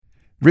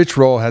Rich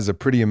Roll has a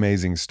pretty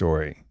amazing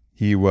story.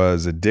 He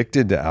was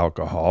addicted to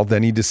alcohol.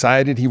 Then he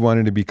decided he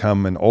wanted to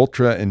become an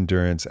ultra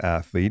endurance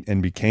athlete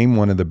and became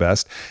one of the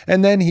best.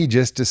 And then he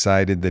just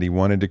decided that he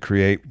wanted to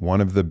create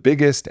one of the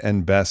biggest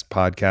and best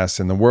podcasts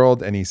in the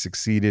world, and he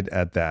succeeded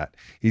at that.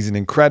 He's an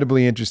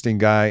incredibly interesting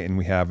guy, and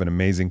we have an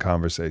amazing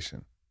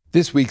conversation.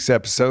 This week's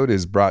episode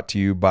is brought to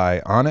you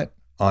by Onnit,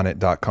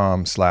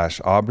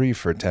 onnit.com/Aubrey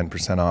for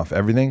 10% off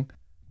everything,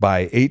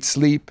 by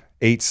 8Sleep,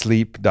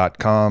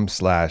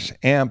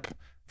 8sleep.com/amp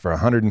for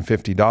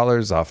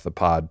 $150 off the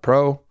Pod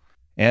Pro,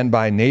 and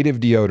by Native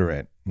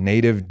Deodorant,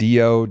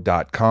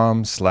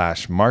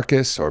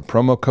 nativedeo.com/Marcus or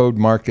promo code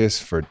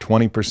Marcus for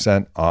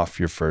 20% off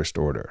your first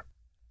order.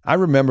 I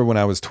remember when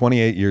I was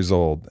 28 years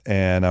old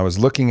and I was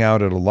looking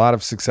out at a lot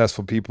of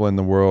successful people in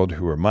the world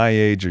who were my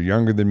age or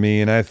younger than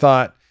me, and I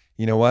thought,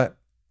 you know what?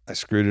 I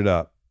screwed it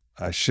up.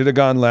 I should have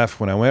gone left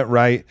when I went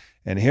right,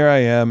 and here I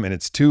am, and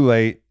it's too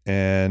late,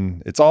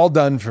 and it's all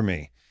done for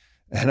me.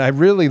 And I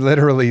really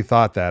literally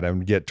thought that. I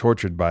would get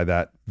tortured by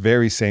that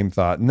very same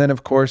thought. And then,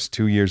 of course,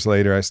 2 years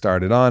later, I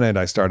started Onnit.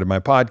 I started my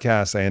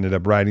podcast. I ended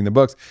up writing the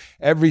books.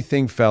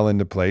 Everything fell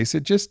into place.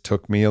 It just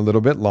took me a little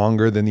bit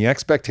longer than the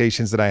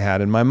expectations that I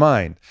had in my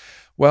mind.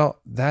 Well,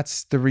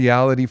 that's the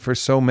reality for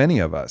so many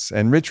of us.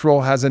 And Rich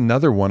Roll has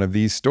another one of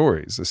these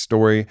stories, a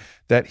story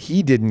that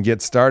he didn't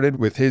get started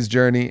with his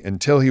journey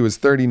until he was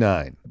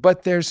 39.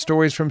 But there's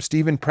stories from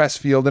Steven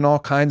Pressfield and all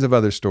kinds of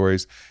other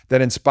stories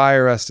that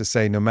inspire us to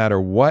say, no matter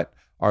what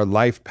our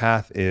life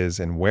path is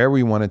and where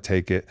we want to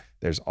take it,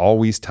 there's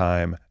always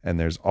time and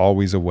there's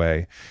always a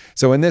way.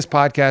 So in this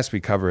podcast, we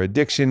cover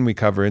addiction, we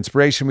cover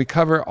inspiration, we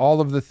cover all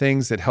of the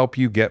things that help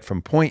you get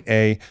from point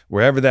A,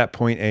 wherever that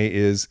point A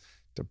is,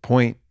 to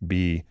point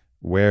B,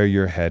 where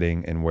you're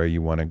heading and where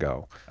you want to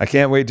go. I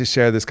can't wait to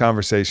share this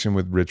conversation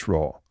with Rich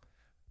Roll.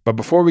 But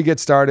before we get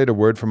started, a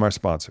word from our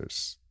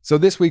sponsors. So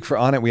this week for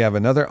Onnit, we have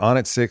another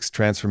Onnit 6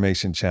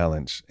 Transformation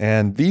Challenge.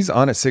 And these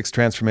Onnit 6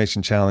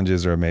 Transformation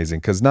Challenges are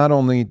amazing because not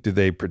only do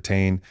they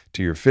pertain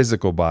to your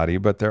physical body,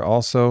 but they're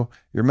also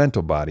your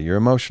mental body, your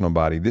emotional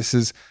body. This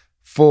is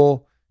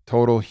full,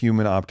 total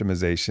human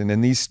optimization.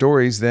 And these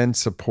stories then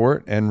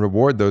support and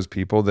reward those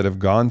people that have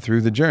gone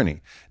through the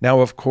journey. Now,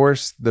 of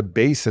course, the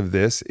base of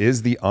this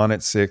is the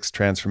Onnit 6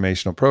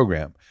 Transformational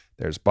Program.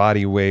 There's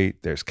body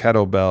weight, there's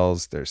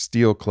kettlebells, there's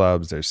steel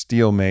clubs, there's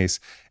steel mace,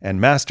 and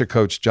Master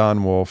Coach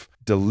John Wolf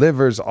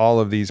delivers all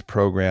of these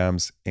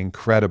programs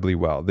incredibly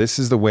well. This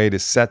is the way to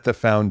set the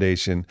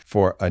foundation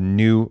for a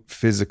new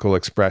physical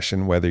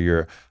expression, whether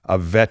you're a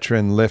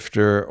veteran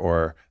lifter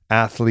or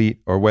athlete,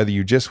 or whether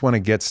you just want to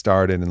get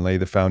started and lay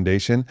the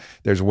foundation.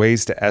 There's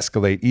ways to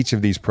escalate each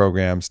of these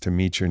programs to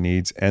meet your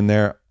needs, and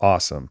they're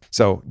awesome.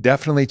 So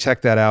definitely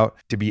check that out.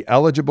 To be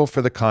eligible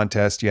for the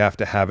contest, you have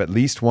to have at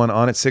least one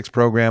Onnit 6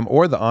 program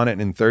or the Onnit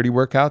in 30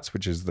 workouts,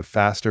 which is the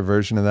faster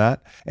version of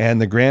that.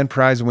 And the grand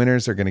prize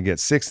winners are going to get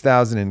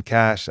 $6,000 in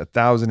cash,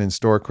 $1,000 in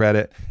store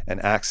credit,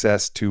 and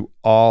access to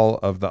all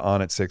of the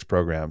Onnit 6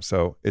 programs.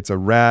 So it's a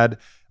rad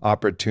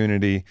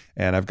opportunity,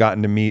 and I've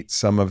gotten to meet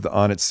some of the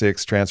Onnit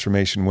 6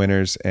 transformation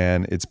winners,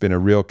 and it's been a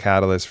real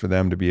catalyst for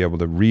them to be able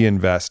to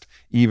reinvest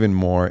even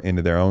more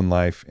into their own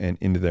life and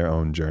into their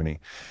own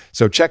journey.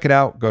 So check it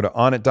out. Go to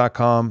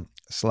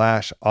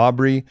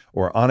onnit.com/Aubrey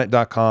or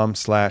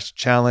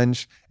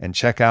onnit.com/challenge and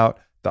check out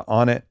the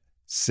Onnit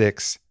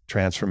 6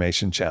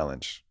 Transformation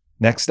Challenge.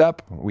 Next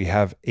up, we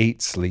have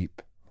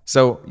 8Sleep.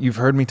 So you've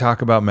heard me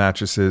talk about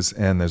mattresses,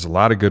 and there's a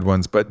lot of good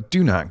ones, but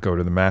do not go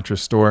to the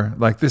mattress store.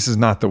 Like, this is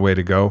not the way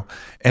to go.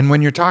 And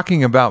when you're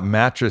talking about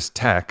mattress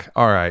tech,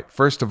 all right,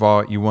 first of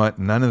all, you want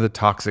none of the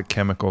toxic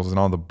chemicals and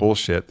all the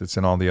bullshit that's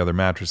in all the other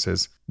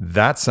mattresses.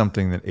 That's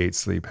something that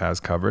 8Sleep has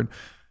covered.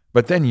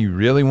 But then you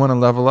really want to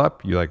level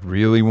up. You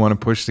really want to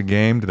push the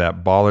game to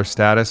that baller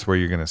status where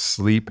you're going to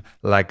sleep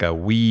like a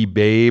wee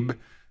babe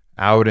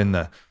out in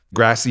the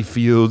grassy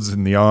fields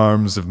in the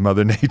arms of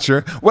Mother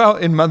Nature. Well,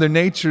 in Mother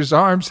Nature's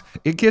arms,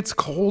 it gets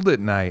cold at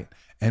night,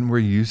 and we're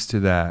used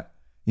to that.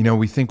 You know,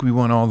 we think we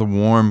want all the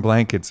warm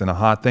blankets and a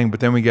hot thing, but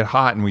then we get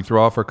hot and we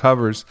throw off our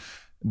covers.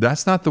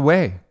 That's not the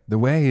way. The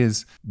way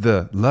is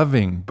the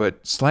loving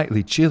but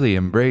slightly chilly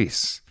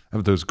embrace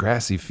of those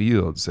grassy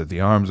fields at the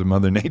arms of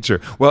Mother Nature.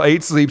 Well,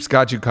 8Sleep's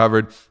got you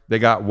covered. They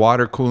got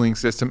water cooling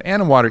system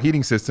and a water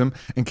heating system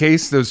in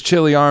case those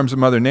chilly arms of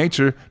Mother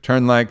Nature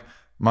turn like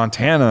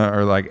Montana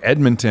or like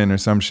Edmonton or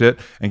some shit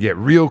and get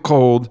real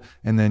cold,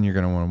 and then you're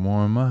going to want to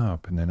warm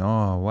up, and then,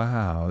 oh,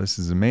 wow, this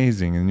is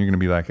amazing, and you're going to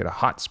be like at a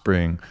hot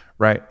spring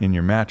right in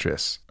your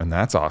mattress, and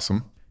that's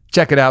awesome.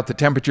 Check it out. The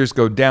temperatures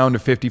go down to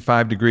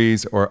 55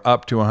 degrees or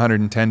up to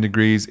 110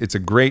 degrees. It's a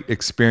great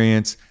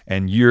experience,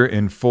 and you're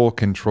in full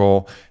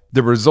control.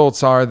 The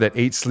results are that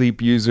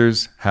 8Sleep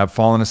users have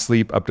fallen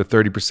asleep up to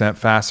 30%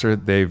 faster.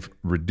 They've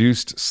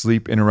reduced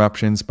sleep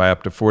interruptions by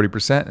up to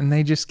 40%, and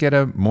they just get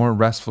a more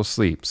restful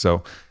sleep.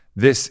 So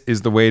this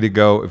is the way to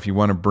go if you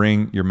want to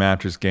bring your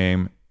mattress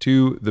game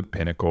to the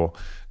pinnacle.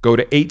 Go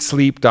to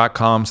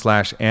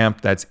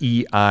 8sleep.com/amp. That's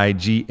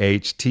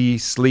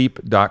EIGHT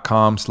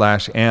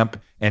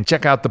sleep.com/amp And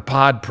check out the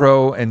Pod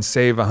Pro and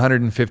save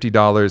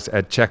 $150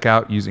 at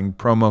checkout using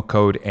promo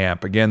code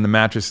AMP. Again, the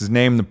mattress is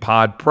named the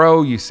Pod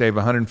Pro. You save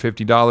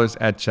 $150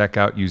 at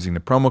checkout using the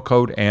promo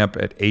code AMP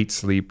at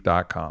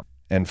 8sleep.com.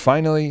 And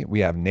finally, we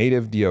have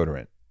Native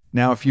deodorant.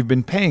 Now, if you've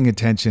been paying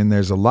attention,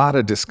 there's a lot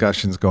of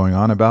discussions going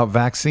on about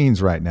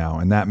vaccines right now,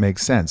 and that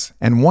makes sense.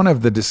 And one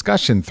of the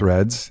discussion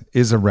threads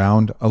is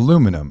around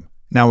aluminum.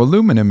 Now,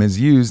 aluminum is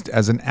used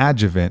as an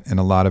adjuvant in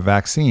a lot of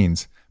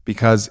vaccines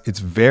because it's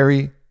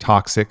very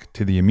toxic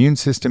to the immune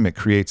system. It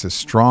creates a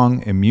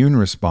strong immune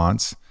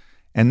response,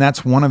 and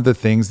that's one of the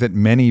things that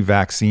many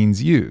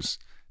vaccines use.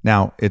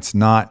 Now, it's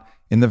not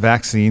in the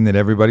vaccine that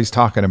everybody's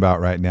talking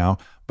about right now,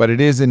 but it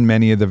is in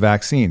many of the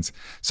vaccines.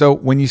 So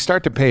when you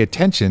start to pay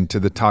attention to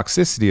the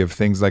toxicity of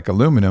things like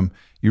aluminum,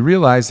 you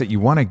realize that you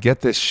want to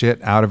get this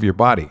shit out of your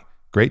body.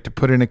 Great to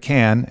put in a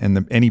can,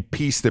 and any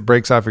piece that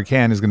breaks off your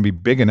can is going to be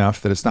big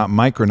enough that it's not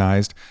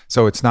micronized,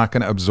 so it's not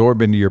going to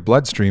absorb into your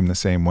bloodstream the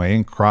same way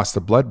and cross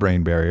the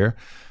blood-brain barrier.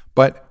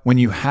 But when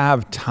you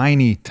have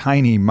tiny,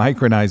 tiny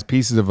micronized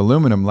pieces of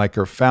aluminum like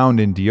are found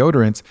in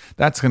deodorants,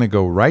 that's going to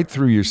go right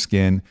through your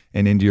skin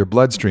and into your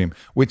bloodstream,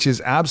 which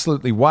is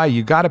absolutely why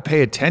you got to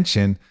pay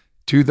attention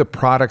to the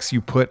products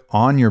you put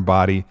on your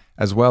body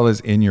as well as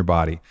in your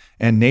body.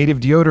 And Native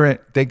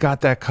deodorant, they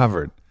got that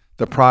covered.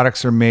 The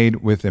products are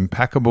made with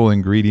impeccable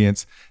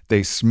ingredients.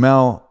 They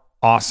smell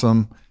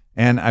awesome.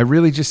 And I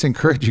really just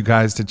encourage you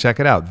guys to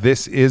check it out.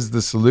 This is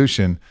the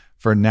solution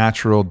for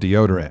natural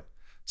deodorant.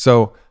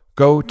 So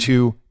go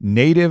to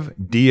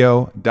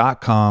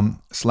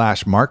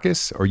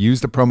nativedeo.com/Marcus or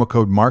use the promo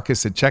code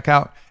Marcus at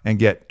checkout and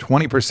get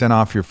 20%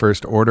 off your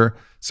first order.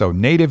 So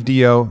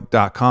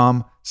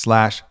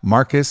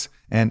nativedeo.com/Marcus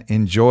and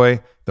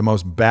enjoy the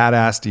most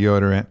badass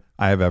deodorant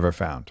I have ever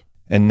found.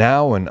 And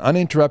now an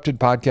uninterrupted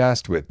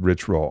podcast with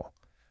Rich Roll.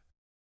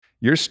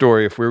 Your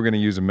story, if we were going to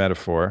use a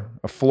metaphor,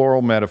 a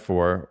floral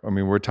metaphor, I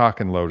mean, we're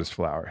talking lotus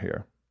flower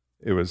here.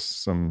 It was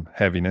some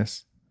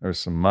heaviness, there's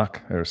some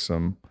muck, there's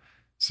some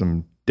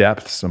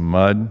depth, some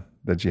mud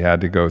that you had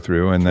to go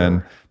through. And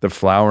then the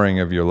flowering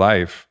of your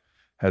life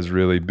has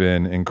really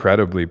been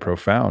incredibly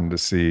profound to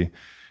see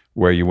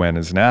where you went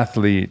as an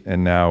athlete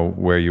and now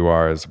where you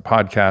are as a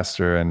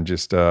podcaster and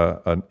just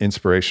an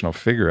inspirational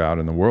figure out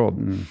in the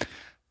world.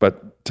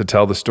 But to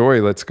tell the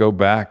story, let's go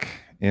back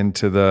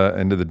into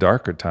the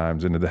darker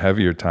times, into the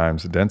heavier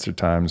times, the denser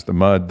times, the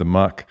mud, the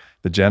muck,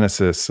 the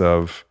genesis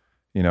of,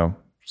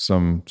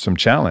 some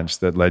challenge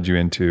that led you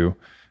into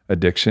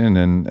addiction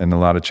and a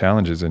lot of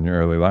challenges in your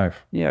early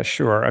life. Yeah,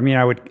 sure. I mean,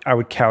 I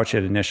would couch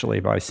it initially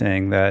by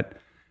saying that,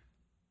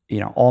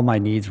 all my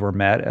needs were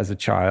met as a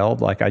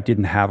child. Like I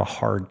didn't have a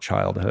hard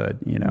childhood.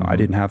 I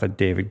didn't have a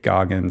David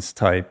Goggins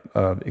type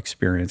of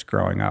experience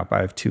growing up. I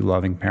have two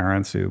loving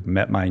parents who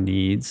met my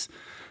needs.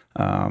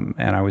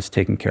 And I was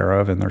taken care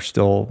of, and they're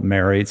still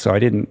married. So I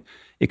didn't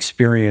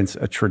experience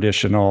a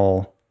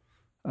traditional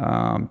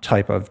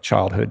type of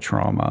childhood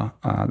trauma.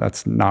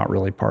 That's not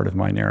really part of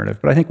my narrative.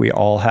 But I think we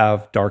all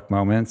have dark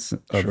moments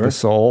of the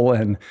soul,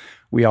 and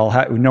we all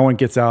have. No one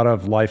gets out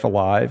of life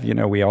alive.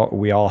 We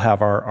all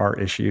have our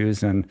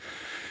issues, and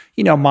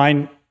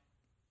mine.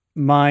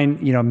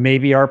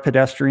 Maybe are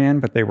pedestrian,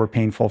 but they were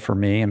painful for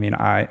me. I mean,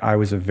 I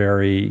was a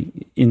very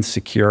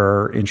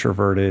insecure,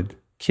 introverted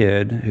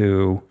kid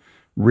who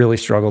really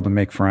struggled to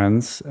make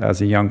friends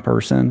as a young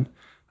person,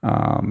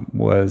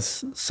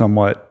 was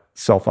somewhat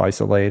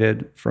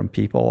self-isolated from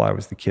people. I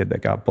was the kid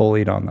that got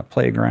bullied on the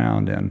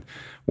playground and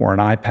wore an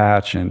eye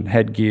patch and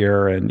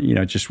headgear and,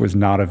 just was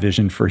not a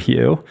vision for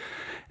you.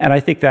 And I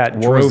think that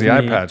what drove was the me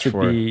eye patch to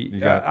for?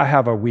 be, I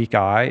have a weak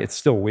eye. It's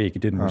still weak. It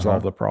didn't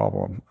resolve the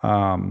problem.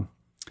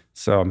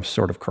 So I'm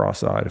sort of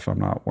cross-eyed if I'm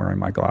not wearing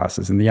my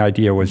glasses. And the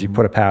idea was you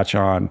put a patch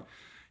on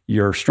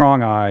your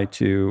strong eye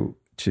to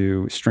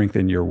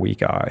strengthen your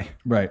weak eye.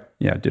 Right.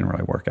 Yeah, it didn't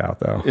really work out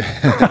though.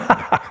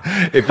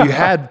 If you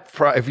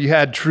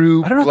had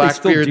true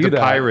Blackbeard the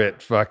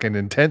pirate fucking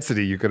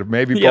intensity, you could have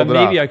maybe pulled it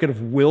off. Maybe I could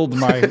have willed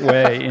my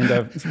way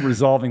into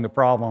resolving the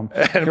problem.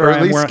 Or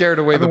at least scared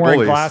away the bullies. I've been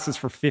wearing glasses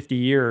for 50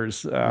 years,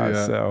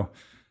 so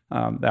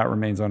that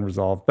remains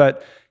unresolved.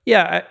 But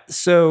yeah,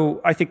 so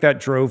I think that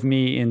drove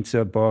me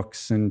into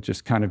books and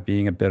just kind of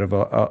being a bit of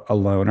a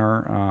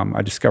loner.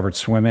 I discovered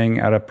swimming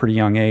at a pretty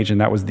young age,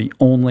 and that was the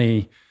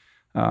only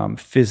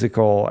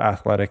physical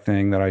athletic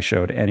thing that I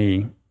showed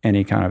any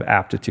kind of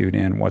aptitude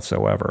in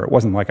whatsoever. It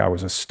wasn't like I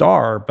was a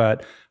star,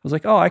 but I was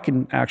like, oh, I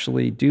can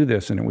actually do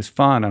this. And it was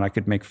fun and I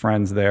could make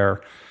friends there.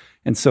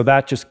 And so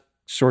that just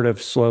sort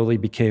of slowly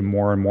became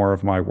more and more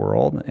of my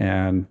world.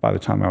 And by the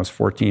time I was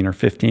 14 or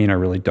 15, I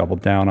really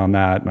doubled down on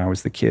that. And I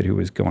was the kid who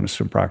was going to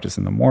swim practice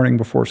in the morning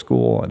before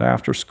school and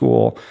after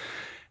school.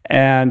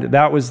 And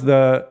that was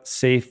the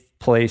safe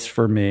place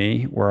for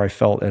me where I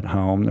felt at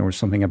home. There was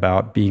something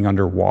about being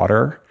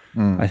underwater,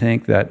 I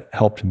think, that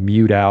helped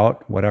mute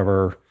out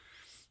whatever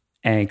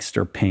angst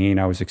or pain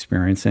I was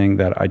experiencing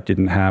that I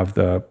didn't have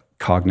the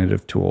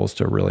cognitive tools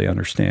to really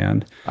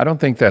understand. I don't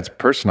think that's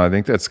personal. I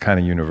think that's kind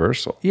of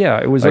universal. Yeah,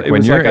 it was like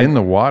when you're in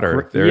the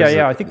water.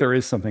 I think there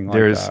is something like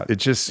that.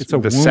 It's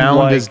the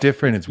sound is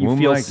different. It's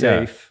womb-like. You feel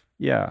safe.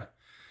 Yeah.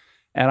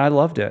 And I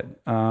loved it.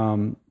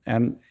 And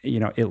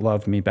it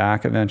loved me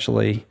back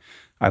eventually.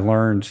 I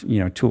learned,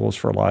 tools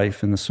for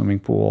life in the swimming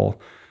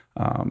pool.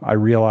 I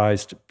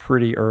realized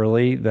pretty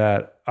early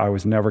that I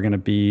was never going to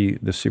be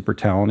the super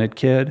talented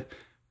kid,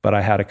 but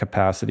I had a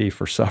capacity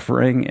for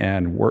suffering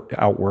and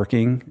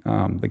outworking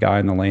the guy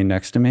in the lane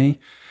next to me,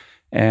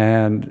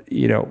 and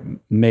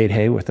made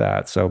hay with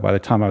that. So by the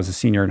time I was a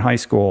senior in high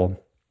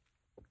school,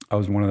 I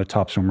was one of the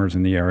top swimmers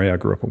in the area. I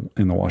grew up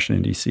in the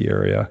Washington, D.C.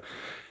 area,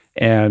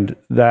 and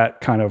that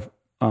kind of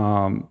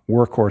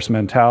workhorse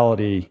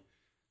mentality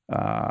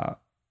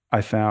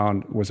I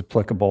found was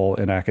applicable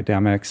in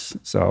academics.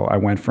 So I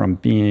went from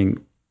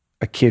being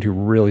a kid who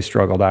really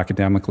struggled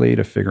academically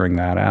to figuring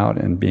that out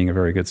and being a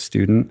very good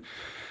student.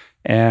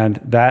 And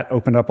that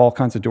opened up all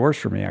kinds of doors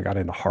for me. I got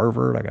into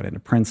Harvard, I got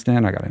into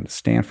Princeton, I got into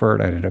Stanford.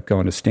 I ended up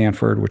going to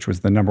Stanford, which was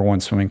the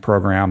 #1 swimming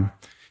program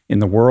in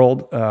the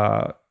world,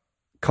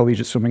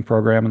 collegiate swimming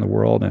program in the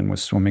world, and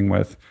was swimming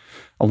with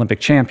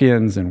Olympic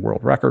champions and world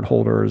record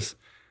holders.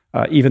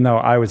 Even though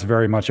I was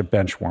very much a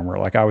bench warmer,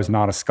 like I was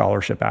not a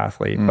scholarship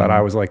athlete, but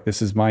I was like,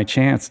 this is my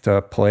chance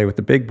to play with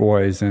the big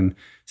boys and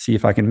see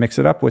if I can mix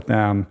it up with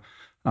them.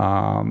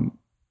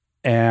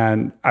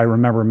 And I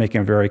remember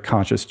making a very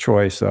conscious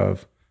choice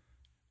of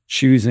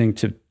choosing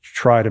to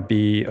try to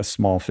be a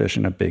small fish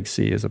in a big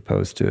sea as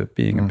opposed to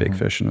being a big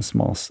fish in a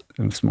small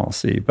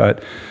sea.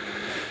 But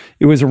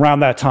it was around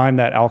that time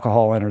that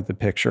alcohol entered the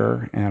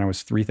picture, and I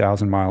was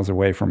 3,000 miles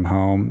away from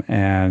home.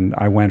 And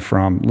I went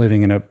from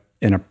living in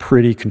a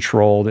pretty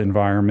controlled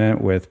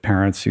environment with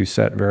parents who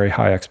set very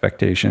high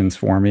expectations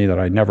for me that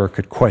I never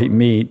could quite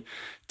meet,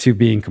 to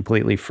being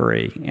completely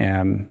free.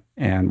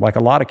 And like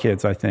a lot of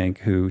kids, I think,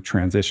 who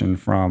transition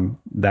from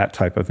that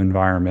type of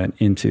environment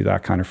into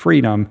that kind of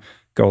freedom,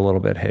 go a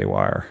little bit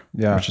haywire,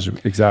 which is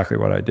exactly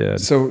what I did.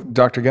 So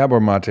Dr.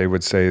 Gabor Mate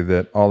would say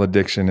that all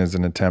addiction is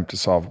an attempt to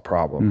solve a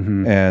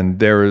problem. And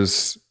there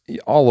is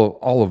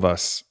all of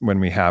us, when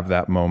we have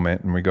that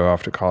moment and we go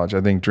off to college,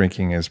 I think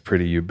drinking is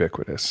pretty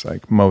ubiquitous.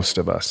 Like most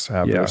of us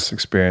have this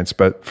experience,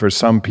 but for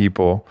some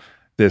people,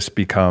 this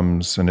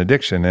becomes an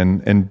addiction.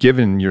 And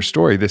given your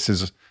story, this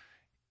is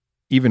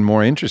even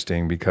more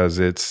interesting because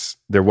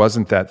there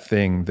wasn't that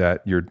thing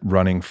that you're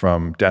running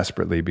from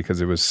desperately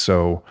because it was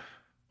so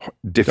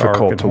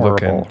difficult to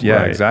look at. Yeah,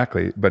 right.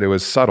 Exactly. But it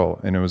was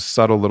subtle, and it was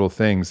subtle little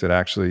things that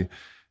actually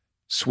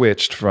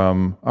switched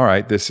from, all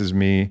right, this is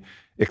me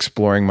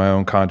exploring my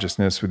own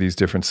consciousness with these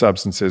different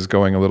substances,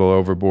 going a little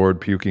overboard,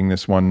 puking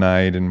this one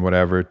night and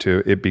whatever,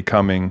 to it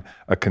becoming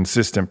a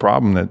consistent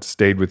problem that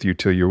stayed with you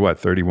till you're what,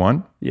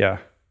 31? Yeah.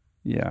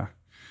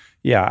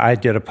 I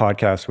did a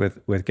podcast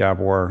with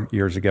Gabor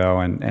years ago,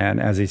 and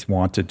as he's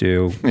wont to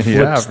do,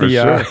 flips For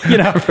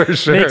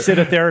sure. makes it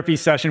a therapy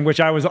session, which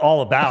I was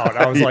all about.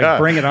 I was like,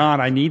 bring it on,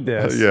 I need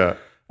this.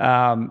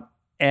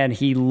 And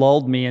he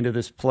lulled me into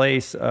this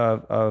place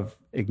of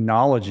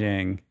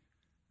acknowledging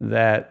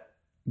that,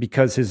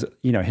 because his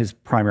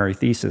primary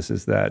thesis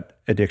is that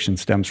addiction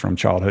stems from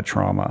childhood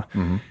trauma.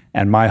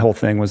 And my whole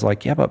thing was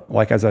like, but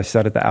like, as I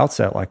said at the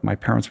outset, like my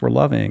parents were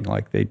loving,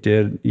 like they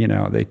did,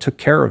 they took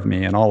care of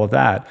me and all of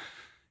that.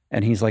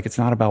 And he's like, it's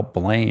not about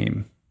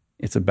blame.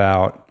 It's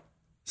about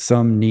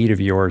some need of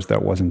yours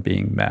that wasn't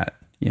being met,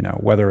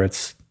 whether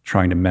it's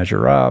trying to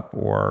measure up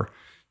or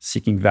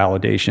seeking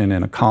validation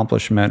and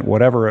accomplishment,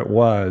 whatever it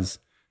was,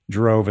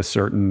 drove a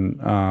certain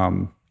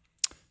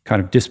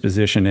kind of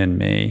disposition in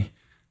me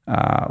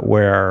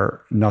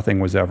where nothing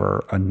was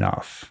ever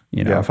enough,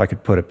 if I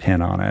could put a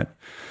pin on it.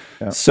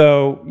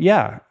 So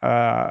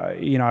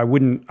I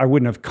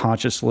wouldn't have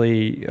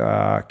consciously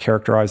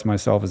characterized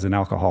myself as an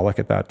alcoholic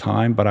at that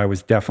time, but I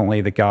was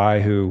definitely the guy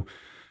who,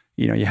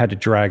 you had to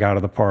drag out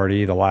of the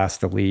party, the last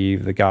to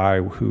leave, the guy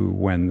who,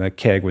 when the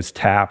keg was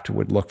tapped,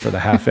 would look for the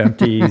half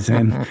empties,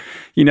 and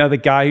the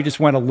guy who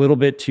just went a little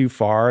bit too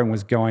far and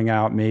was going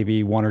out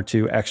maybe 1 or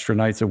 2 extra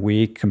nights a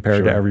week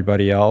compared to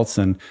everybody else.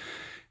 And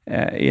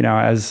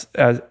as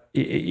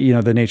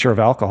the nature of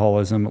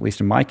alcoholism, at least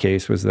in my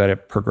case, was that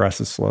it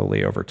progresses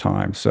slowly over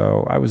time.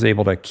 So I was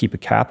able to keep a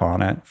cap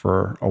on it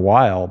for a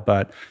while,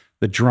 but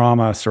the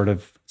drama sort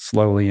of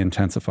slowly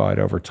intensified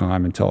over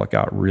time until it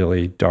got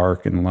really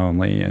dark and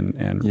lonely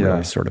and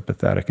really sort of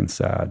pathetic and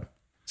sad.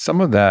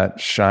 Some of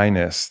that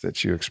shyness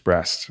that you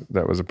expressed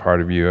that was a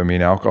part of you, I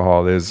mean,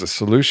 alcohol is a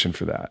solution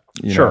for that.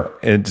 Sure.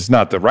 It's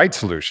not the right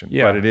solution,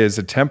 but it is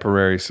a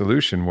temporary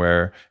solution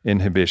where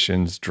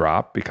inhibitions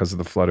drop because of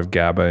the flood of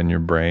GABA in your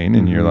brain.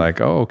 And you're like,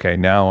 oh, okay,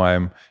 now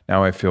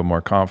I feel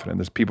more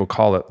confident. People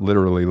call it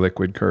literally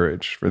liquid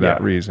courage for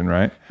that reason,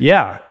 right?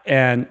 Yeah.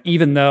 And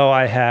even though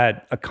I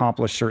had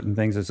accomplished certain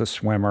things as a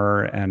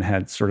swimmer and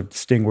had sort of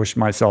distinguished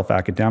myself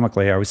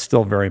academically, I was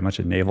still very much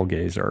a navel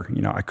gazer.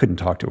 I couldn't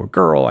talk to a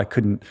girl.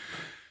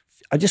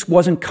 I just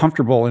wasn't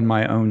comfortable in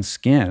my own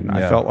skin.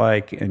 I felt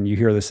like, and you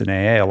hear this in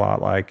AA a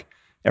lot, like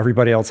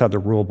everybody else had the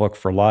rule book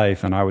for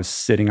life, and I was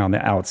sitting on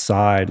the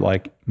outside,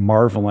 like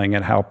marveling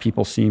at how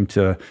people seem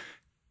to,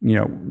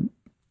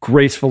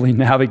 gracefully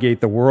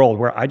navigate the world,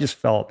 where I just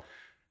felt,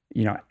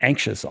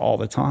 anxious all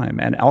the time.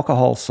 And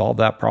alcohol solved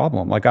that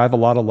problem. Like, I have a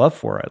lot of love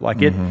for it. Like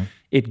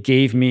it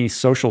gave me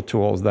social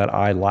tools that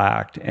I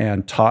lacked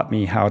and taught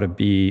me how to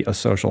be a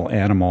social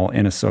animal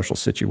in a social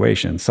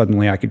situation.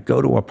 Suddenly I could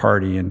go to a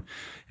party and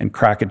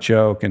crack a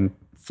joke and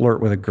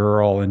flirt with a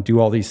girl and do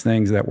all these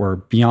things that were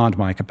beyond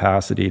my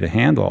capacity to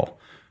handle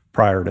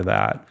prior to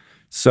that.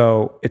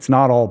 So it's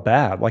not all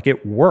bad. Like,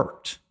 it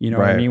worked, you know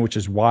what I mean? Which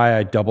is why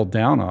I doubled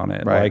down on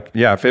it. Right. Like,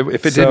 yeah. If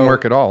it didn't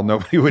work at all,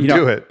 nobody would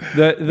do it.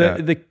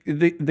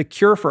 The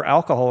cure for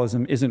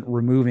alcoholism isn't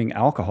removing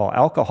alcohol.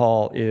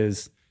 Alcohol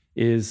is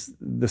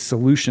the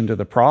solution to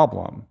the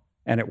problem,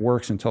 and it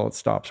works until it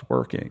stops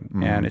working.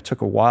 And it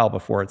took a while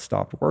before it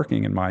stopped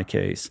working in my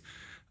case.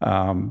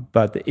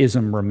 But the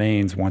ism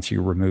remains once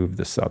you remove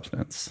the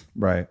substance.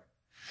 Right.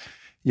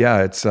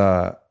 Yeah.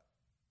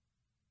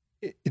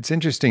 It's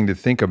interesting to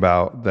think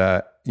about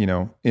that,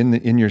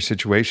 in your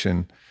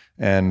situation.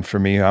 And for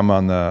me, I'm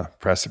on the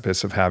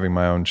precipice of having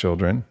my own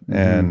children.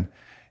 And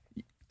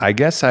I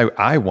guess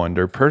I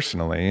wonder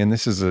personally, and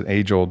this is an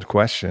age-old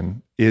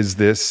question, is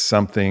this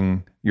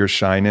something, your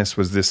shyness,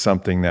 was this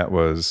something that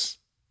was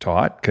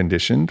taught,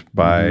 conditioned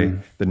by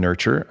the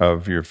nurture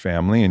of your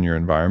family and your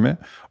environment?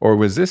 Or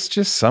was this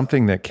just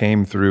something that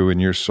came through in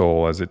your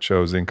soul as it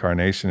chose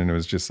incarnation, and it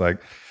was just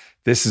like,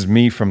 this is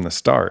me from the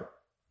start?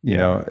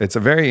 It's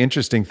a very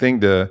interesting thing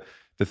to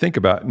think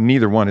about.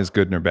 Neither one is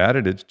good nor bad.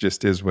 It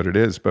just is what it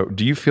is. But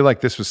do you feel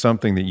like this was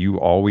something that you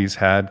always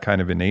had kind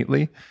of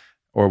innately?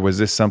 Or was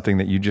this something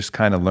that you just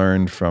kind of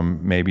learned from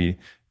maybe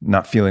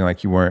not feeling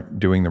like you weren't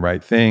doing the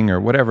right thing,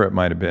 or whatever it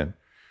might have been?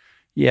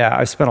 Yeah,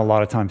 I spent a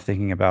lot of time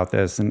thinking about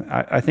this. And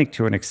I think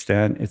to an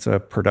extent, it's a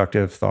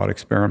productive thought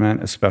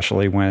experiment,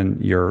 especially when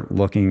you're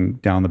looking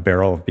down the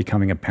barrel of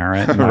becoming a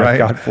parent. And Right. I've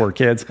got 4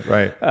 kids.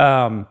 Right.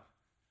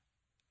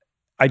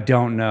 I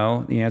don't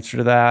know the answer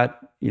to that.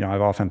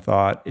 I've often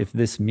thought, if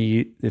this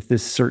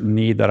certain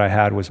need that I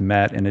had was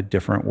met in a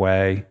different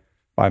way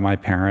by my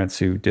parents,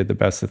 who did the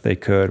best that they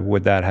could,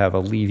 would that have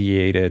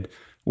alleviated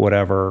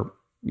whatever,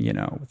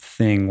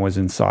 thing was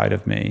inside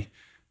of me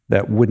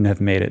that wouldn't have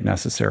made it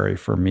necessary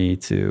for me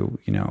to,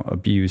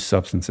 abuse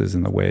substances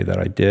in the way that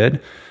I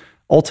did?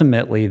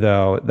 Ultimately,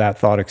 though, that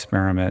thought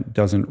experiment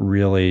doesn't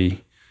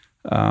really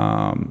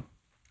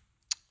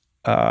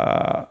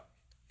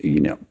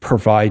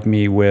provide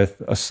me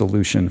with a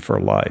solution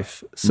for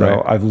life. So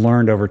Right. I've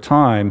learned over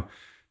time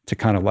to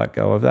kind of let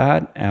go of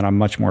that. And I'm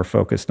much more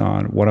focused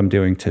on what I'm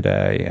doing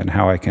today and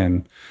how I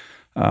can,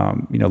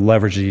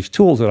 leverage these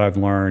tools that I've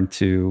learned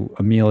to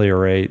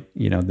ameliorate,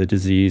 the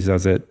disease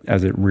as it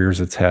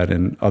rears its head,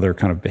 and other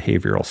kind of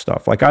behavioral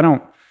stuff. Like,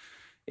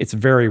 it's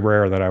very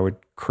rare that I would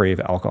crave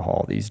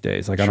alcohol these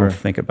days. Like, I don't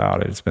think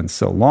about it. It's been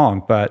so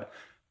long, but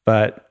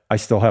I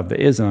still have the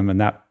ism,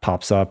 and that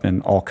pops up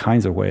in all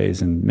kinds of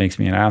ways and makes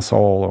me an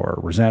asshole or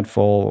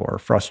resentful or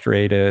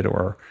frustrated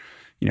or,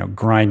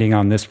 grinding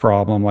on this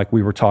problem. Like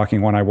we were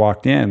talking when I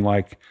walked in,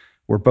 like,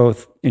 we're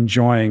both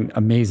enjoying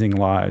amazing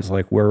lives.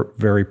 Like, we're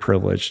very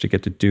privileged to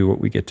get to do what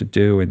we get to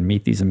do and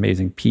meet these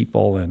amazing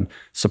people and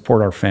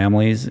support our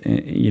families,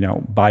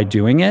 by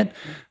doing it.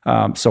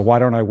 So why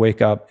don't I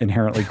wake up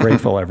inherently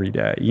grateful every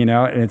day?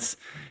 And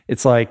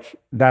it's like,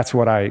 that's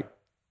what I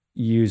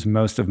use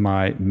most of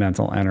my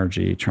mental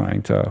energy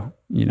trying to,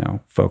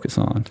 focus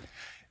on.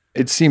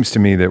 It seems to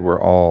me that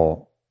we're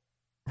all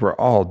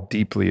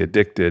deeply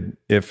addicted,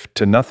 if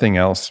to nothing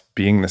else,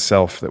 being the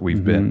self that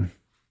we've been.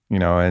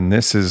 And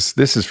this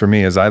is for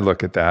me, as I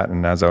look at that,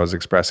 and as I was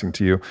expressing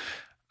to you,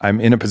 I'm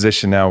in a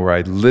position now where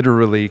I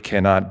literally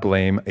cannot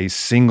blame a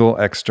single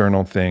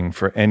external thing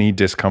for any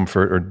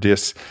discomfort or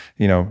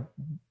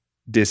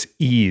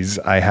dis-ease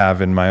I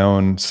have in my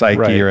own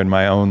psyche or in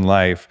my own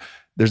life.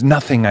 There's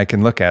nothing I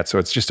can look at. So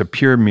it's just a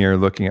pure mirror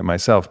looking at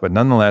myself. But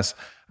nonetheless,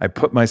 I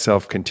put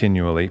myself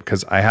continually,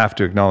 because I have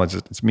to acknowledge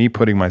that it's me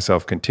putting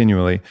myself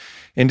continually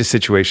into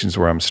situations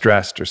where I'm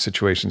stressed, or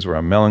situations where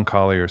I'm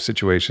melancholy, or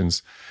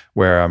situations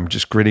where I'm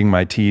just gritting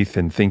my teeth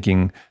and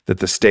thinking that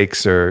the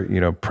stakes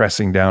are,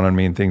 pressing down on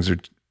me, and things are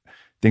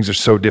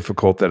so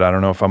difficult that I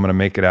don't know if I'm going to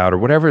make it out, or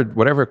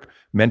whatever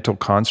mental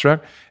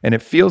construct. And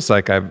it feels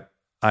like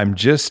I'm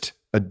just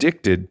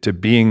addicted to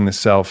being the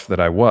self that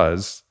I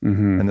was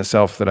and the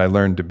self that I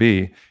learned to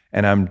be.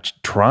 And I'm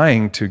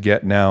trying to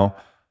get now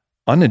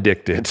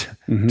unaddicted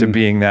to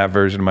being that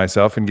version of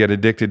myself, and get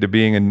addicted to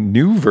being a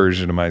new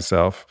version of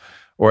myself,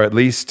 or at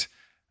least,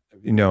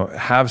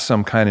 have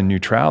some kind of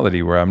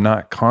neutrality where I'm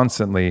not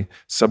constantly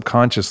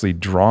subconsciously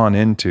drawn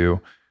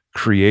into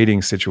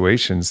creating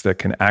situations that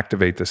can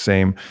activate the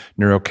same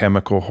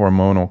neurochemical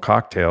hormonal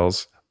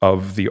cocktails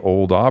of the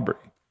old Aubrey.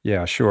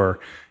 Yeah, sure.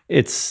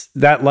 It's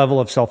that level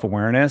of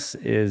self-awareness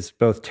is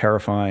both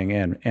terrifying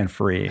and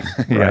freeing,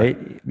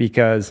 right?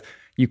 Because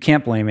you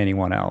can't blame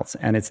anyone else,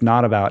 and it's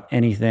not about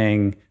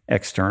anything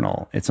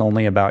external. It's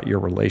only about your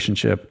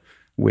relationship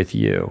with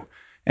you.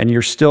 And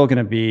you're still going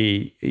to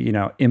be,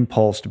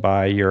 impulsed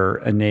by your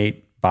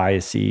innate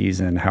biases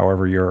and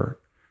however your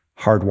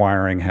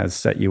hardwiring has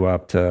set you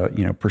up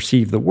to,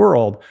 perceive the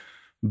world.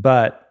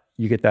 But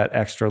you get that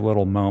extra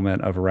little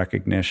moment of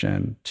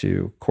recognition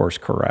to course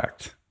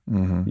correct,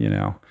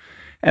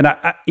 And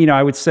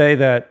I would say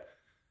that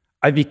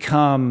I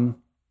become,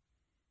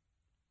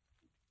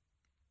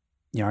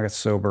 I got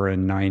sober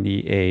in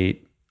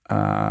 98.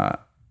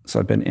 So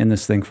I've been in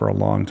this thing for a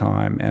long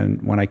time.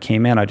 And when I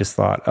came in, I just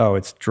thought, oh,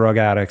 it's drug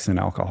addicts and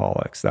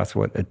alcoholics. That's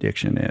what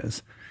addiction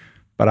is.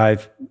 But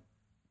I've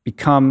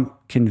become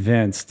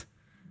convinced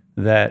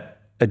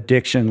that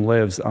addiction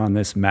lives on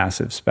this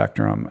massive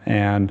spectrum.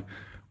 And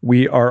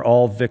we are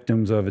all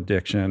victims of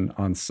addiction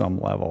on some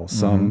level,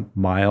 some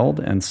mild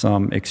and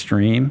some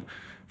extreme,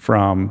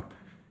 from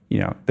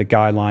the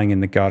guy lying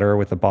in the gutter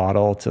with a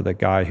bottle to the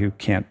guy who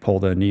can't pull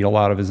the needle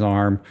out of his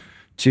arm,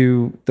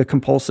 to the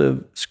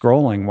compulsive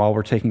scrolling while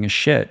we're taking a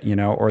shit,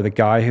 or the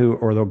guy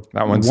or the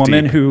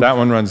woman deep. who that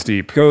one runs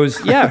deep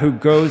who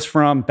goes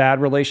from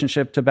bad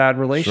relationship to bad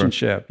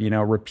relationship,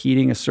 Sure.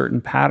 Repeating a certain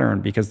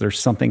pattern because there's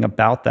something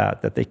about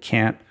that they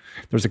can't,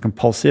 there's a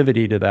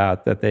compulsivity to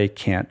that they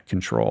can't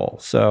control.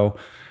 So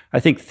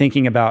I think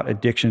thinking about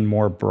addiction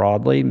more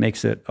broadly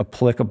makes it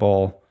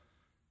applicable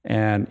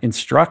and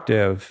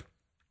instructive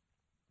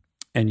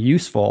and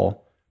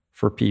useful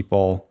for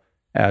people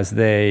as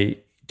they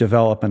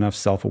develop enough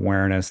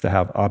self-awareness to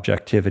have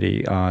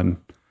objectivity on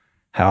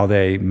how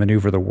they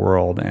maneuver the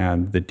world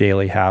and the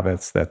daily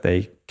habits that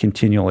they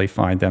continually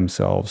find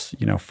themselves,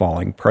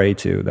 falling prey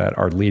to that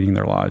are leading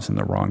their lives in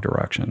the wrong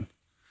direction.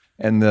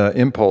 And the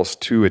impulse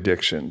to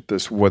addiction,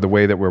 the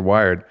way that we're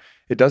wired,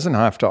 it doesn't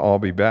have to all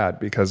be bad,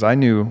 because I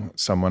knew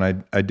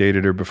someone, I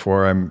dated her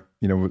before I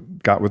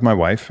got with my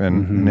wife,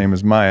 and her name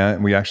is Maya,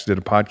 and we actually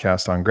did a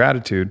podcast on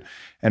gratitude.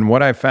 And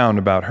what I found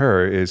about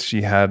her is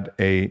she had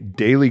a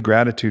daily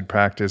gratitude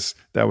practice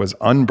that was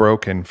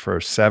unbroken for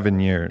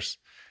 7 years.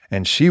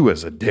 And she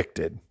was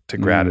addicted to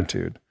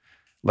gratitude,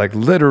 like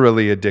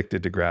literally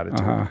addicted to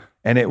gratitude. Uh-huh.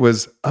 And it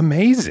was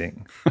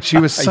amazing. She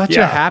was such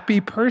a happy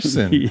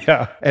person.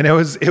 Yeah. And it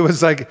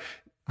was like,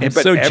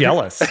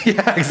 jealous.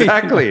 Yeah,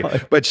 exactly.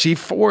 But she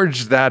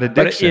forged that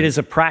addiction. But it is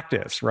a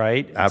practice,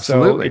 right?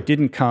 Absolutely. So it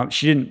didn't come,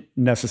 she didn't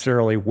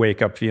necessarily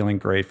wake up feeling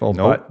grateful,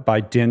 but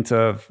by dint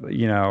of,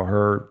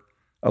 her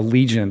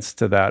allegiance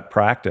to that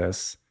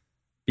practice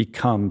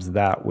becomes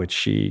that which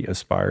she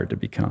aspired to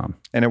become.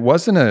 And it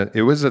was a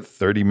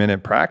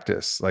 30-minute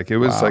practice. Like it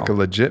was like a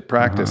legit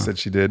practice that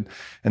she did.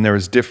 And there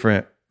was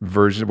different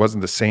versions. It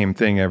wasn't the same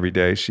thing every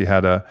day. She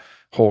had a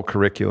whole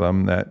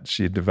curriculum that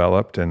she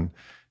developed, and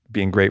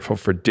being grateful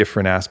for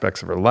different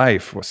aspects of her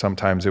life.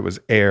 Sometimes it was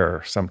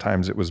air,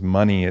 sometimes it was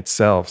money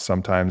itself,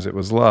 sometimes it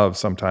was love,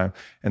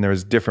 and there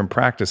was different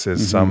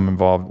practices. A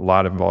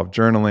lot involved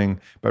journaling,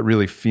 but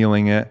really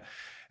feeling it.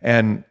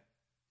 And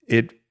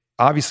it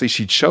obviously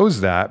she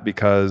chose that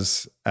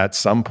because at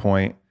some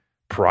point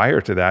prior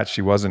to that,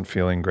 she wasn't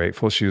feeling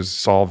grateful. She was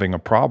solving a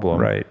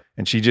problem. Right.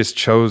 And she just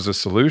chose a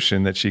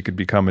solution that she could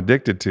become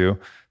addicted to.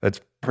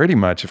 That's pretty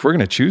much, if we're going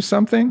to choose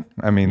something,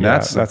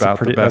 that's about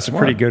the best That's a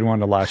pretty good one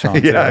to latch on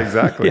to. Yeah,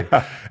 exactly.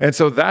 Yeah. And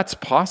so that's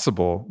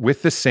possible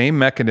with the same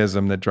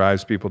mechanism that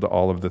drives people to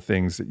all of the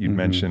things that you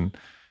mentioned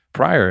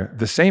prior.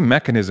 The same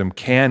mechanism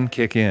can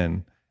kick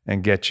in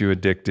and get you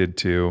addicted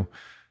to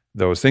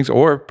those things.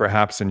 Or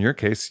perhaps in your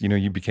case,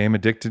 you became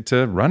addicted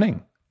to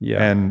running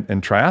and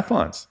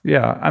triathlons.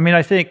 Yeah.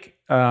 I think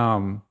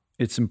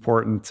it's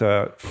important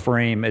to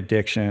frame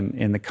addiction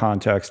in the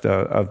context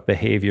of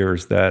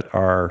behaviors that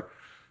are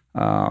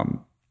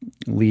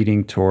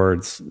leading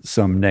towards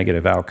some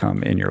negative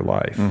outcome in your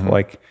life.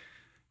 Like,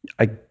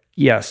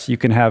 yes, you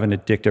can have an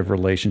addictive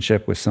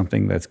relationship with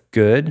something that's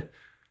good,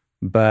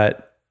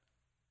 but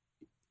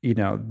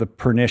the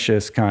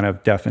pernicious kind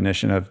of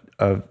definition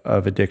of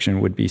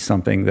addiction would be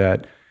something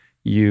that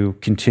you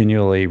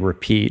continually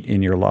repeat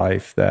in your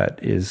life that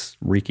is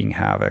wreaking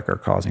havoc or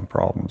causing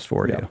problems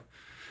for you.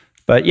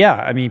 But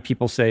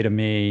people say to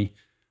me,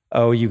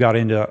 oh, you got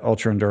into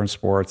ultra endurance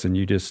sports and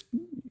you just,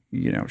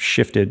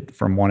 shifted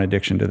from one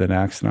addiction to the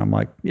next. And I'm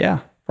like, yeah,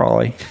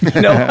 probably.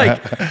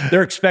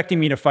 They're expecting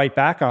me to fight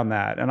back on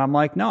that. And I'm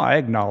like, no, I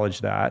acknowledge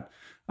that.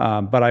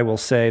 But I will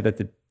say that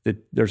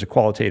there's a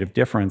qualitative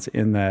difference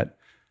in that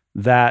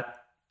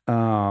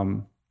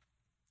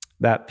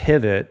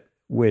pivot,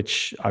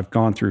 which I've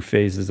gone through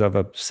phases of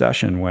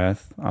obsession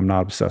with, I'm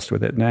not obsessed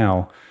with it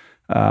now,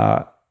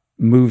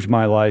 moved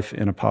my life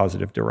in a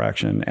positive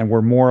direction. And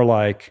were more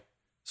like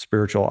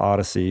spiritual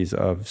odysseys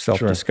of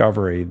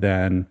self-discovery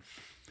than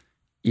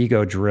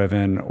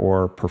ego-driven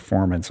or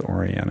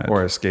performance-oriented.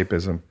 Or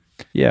escapism.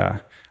 Yeah.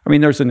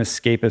 There's an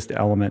escapist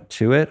element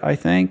to it, I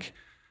think.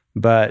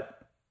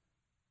 But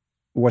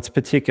what's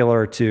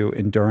particular to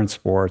endurance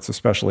sports,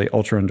 especially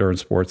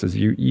ultra-endurance sports, is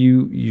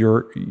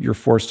you're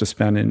forced to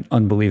spend an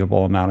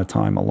unbelievable amount of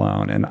time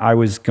alone. And I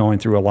was going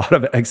through a lot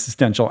of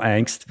existential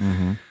angst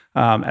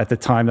at the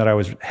time that I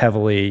was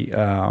heavily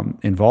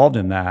involved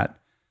in that,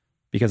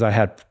 because I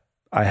had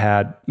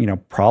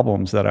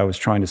problems that I was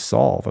trying to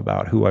solve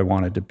about who I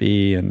wanted to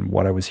be and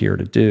what I was here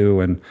to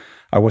do. And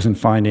I wasn't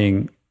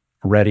finding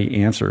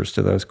ready answers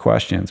to those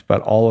questions.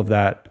 But all of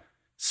that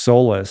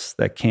solace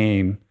that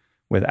came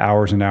with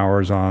hours and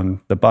hours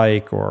on the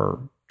bike or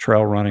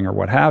trail running or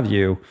what have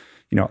you,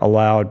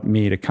 allowed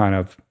me to kind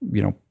of,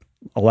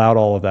 allowed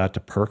all of that to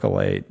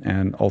percolate,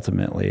 and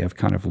ultimately have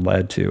kind of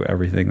led to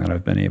everything that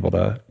I've been able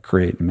to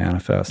create and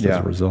manifest as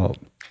a result.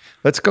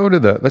 Let's go to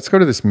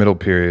this middle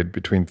period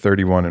between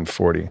 31 and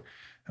 40.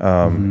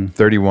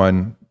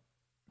 31,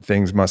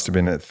 things must have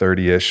been at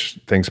 30-ish.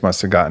 Things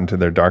must have gotten to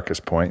their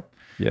darkest point.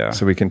 Yeah.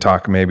 So we can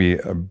talk maybe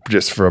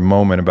just for a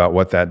moment about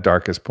what that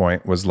darkest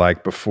point was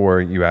like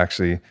before you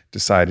actually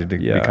decided to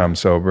become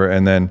sober,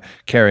 and then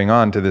carrying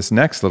on to this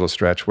next little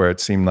stretch where it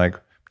seemed like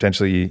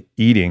potentially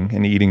eating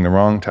the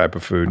wrong type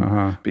of food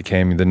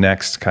became the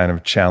next kind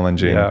of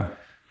challenging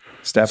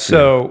step.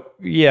 So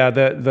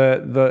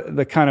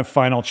the kind of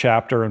final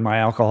chapter in my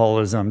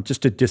alcoholism,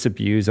 just to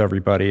disabuse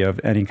everybody of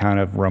any kind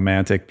of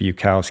romantic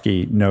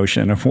Bukowski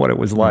notion of what it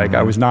was like.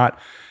 I was not,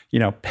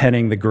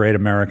 penning the great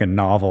American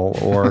novel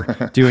or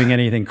doing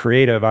anything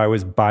creative. I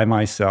was by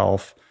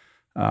myself,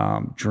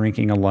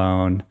 drinking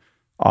alone,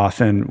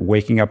 often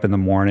waking up in the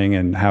morning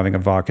and having a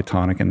vodka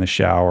tonic in the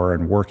shower,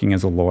 and working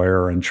as a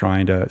lawyer and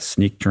trying to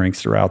sneak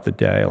drinks throughout the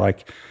day.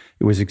 Like,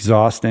 it was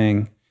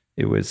exhausting.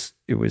 It was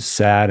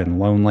sad and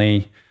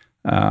lonely.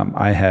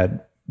 I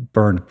had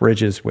burned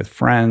bridges with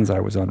friends. I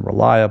was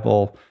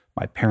unreliable.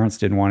 My parents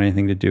didn't want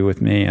anything to do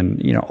with me.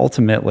 And,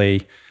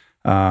 ultimately,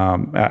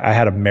 I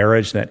had a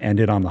marriage that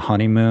ended on the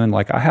honeymoon.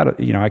 Like,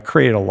 I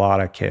created a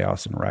lot of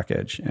chaos and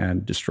wreckage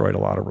and destroyed a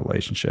lot of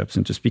relationships,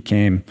 and just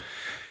became,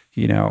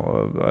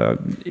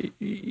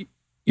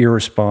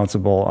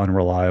 irresponsible,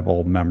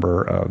 unreliable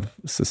member of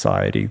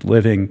society,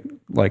 living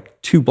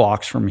like 2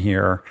 blocks from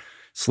here,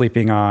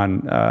 sleeping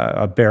on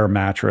a bare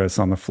mattress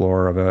on the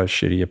floor of a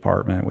shitty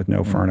apartment with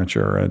no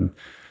furniture, and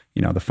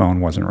the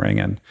phone wasn't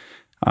ringing.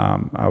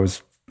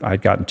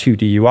 I'd gotten 2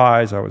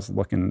 DUIs. I was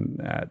looking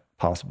at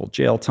possible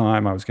jail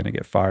time. I was going to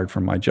get fired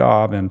from my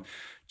job, and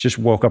just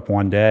woke up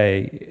one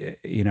day,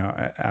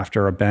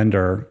 after a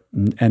bender,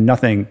 and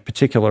nothing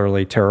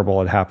particularly terrible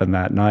had happened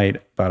that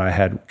night, but I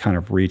had kind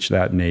of reached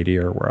that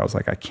nadir where I was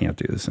like, I can't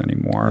do this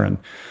anymore. And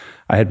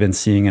I had been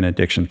seeing an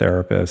addiction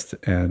therapist,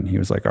 and he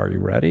was like, "Are you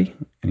ready?"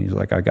 And he's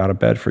like, "I got a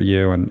bed for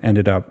you," and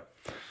ended up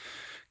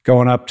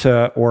going up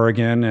to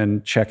Oregon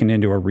and checking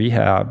into a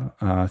rehab,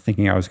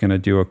 thinking I was going to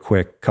do a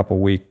quick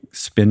couple-week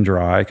spin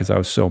dry because I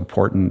was so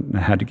important and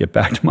I had to get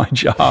back to my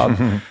job.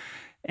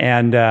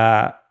 And,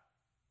 had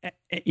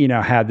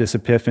this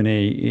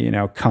epiphany,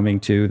 coming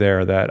to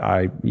there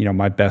that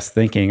my best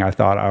thinking, I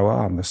thought, oh, well,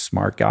 I'm the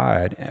smart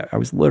guy. I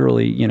was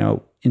literally,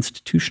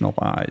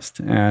 institutionalized.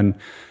 And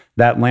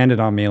that landed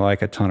on me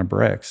like a ton of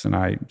bricks. And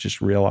I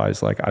just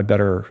realized, like, I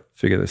better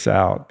figure this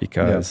out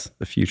because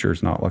the future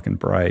is not looking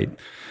bright.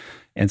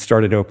 And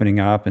started opening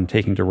up and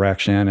taking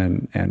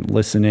direction and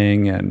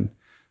listening and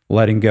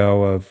letting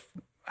go of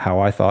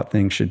how I thought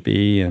things should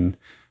be. And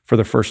for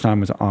the first time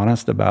was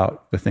honest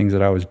about the things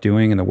that I was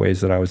doing and the ways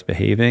that I was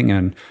behaving.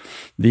 And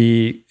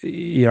I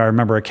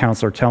remember a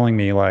counselor telling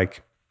me,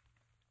 like,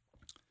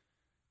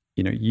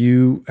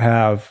 you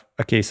have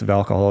a case of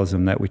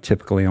alcoholism that we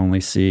typically only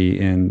see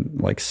in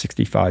like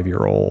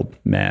 65-year-old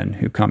men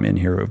who come in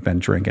here who have been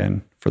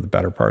drinking for the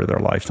better part of their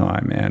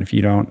lifetime. And if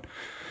you don't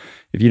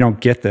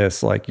get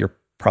this, like, you're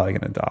probably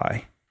going to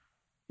die.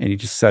 And he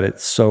just said it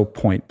so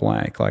point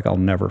blank, like, I'll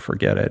never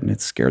forget it. And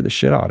it scared the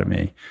shit out of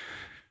me.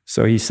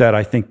 So he said,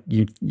 I think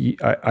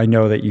I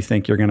know that you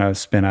think you're going to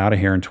spin out of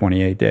here in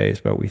 28 days,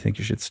 but we think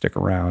you should stick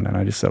around. And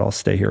I just said, I'll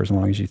stay here as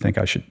long as you think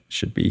I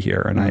should be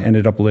here. And I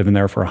ended up living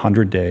there for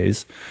 100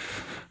 days,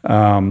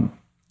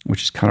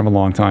 which is kind of a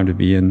long time to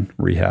be in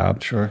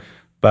rehab. Sure.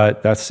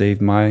 But that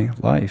saved my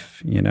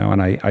life,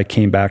 and I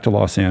came back to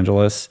Los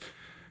Angeles,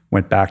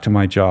 went back to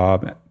my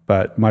job,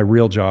 but my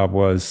real job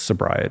was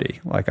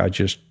sobriety. Like, I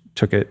just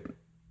took it,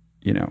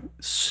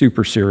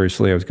 super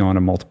seriously. I was going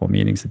to multiple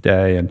meetings a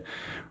day and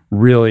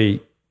really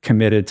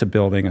committed to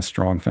building a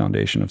strong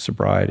foundation of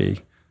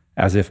sobriety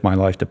as if my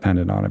life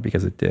depended on it,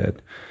 because it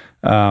did.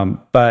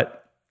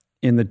 But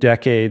in the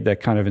decade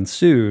that kind of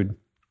ensued,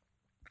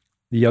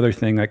 the other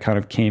thing that kind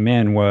of came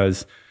in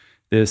was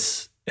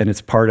this, and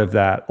it's part of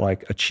that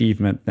like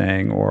achievement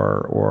thing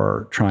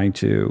or trying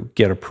to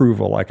get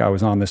approval. Like, I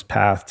was on this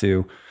path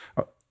to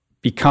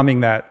becoming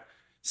that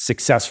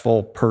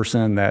successful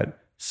person that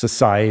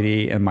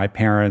society and my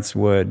parents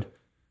would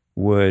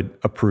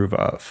approve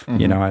of.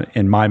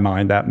 In my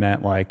mind, that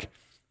meant like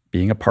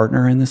being a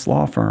partner in this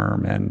law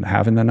firm and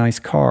having the nice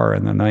car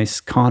and the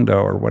nice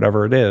condo or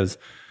whatever it is.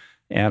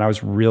 And I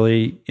was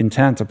really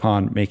intent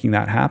upon making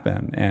that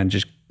happen, and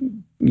just,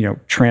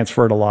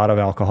 transferred a lot of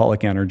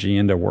alcoholic energy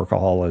into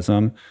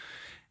workaholism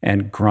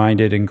and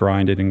grinded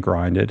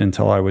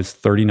until I was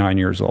 39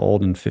 years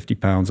old and 50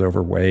 pounds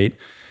overweight.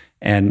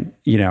 And,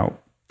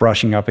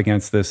 brushing up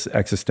against this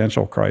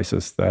existential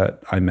crisis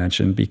that I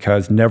mentioned,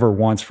 because never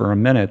once for a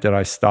minute did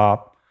I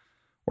stop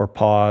or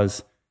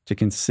pause to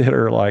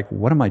consider, like,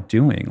 what am I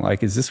doing?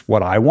 Like, is this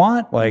what I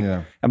want? Like,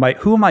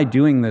 who am I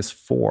doing this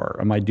for?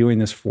 Am I doing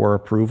this for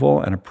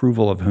approval, and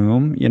approval of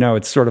whom? You know,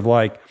 it's sort of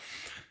like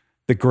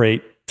the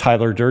great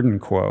Tyler Durden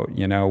quote,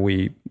 you know,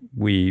 we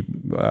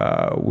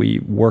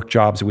work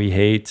jobs we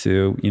hate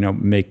to, you know,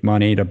 make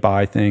money, to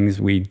buy things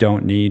we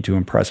don't need, to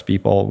impress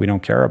people we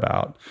don't care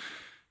about,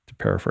 to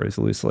paraphrase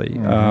loosely.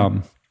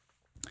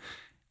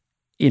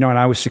 You know, and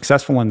I was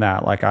successful in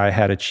that. Like, I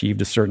had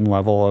achieved a certain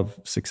level of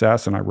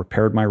success, and I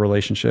repaired my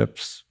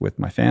relationships with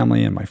my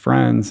family and my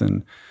friends.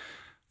 And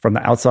from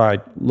the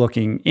outside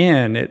looking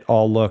in, it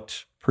all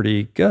looked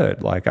pretty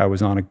good. Like, I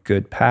was on a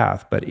good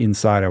path, but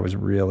inside I was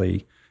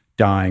really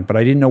dying. But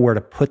I didn't know where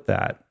to put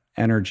that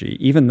energy,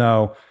 even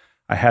though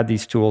I had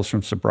these tools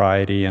from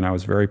sobriety and I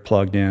was very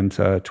plugged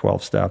into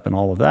 12-step and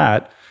all of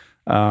that.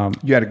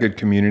 You had a good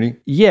community.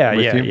 Yeah.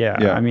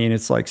 I mean,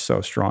 it's like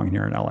so strong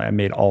here in LA. I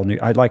made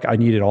I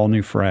needed all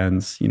new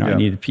friends. You know, I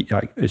needed,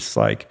 it's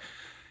like,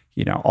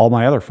 you know, all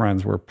my other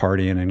friends were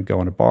partying and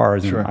going to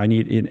bars. Sure.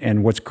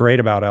 And what's great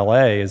about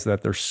LA is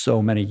that there's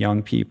so many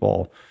young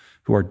people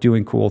who are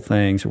doing cool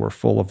things, who are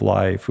full of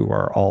life, who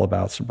are all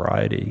about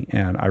sobriety.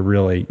 And I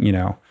really, you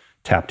know,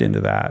 tapped into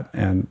that,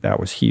 and that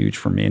was huge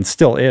for me, and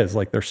still is.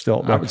 Like, they're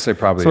still, I would say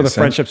probably so the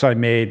friendships I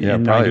made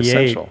in '98,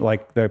 essential.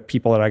 like the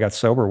people that I got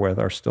sober with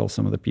are still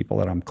some of the people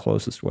that I'm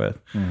closest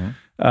with.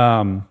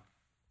 And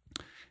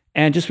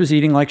just was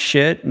eating like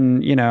shit,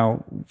 and, you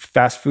know,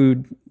 fast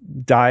food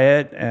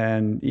diet,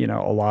 and, you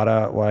know, a lot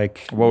of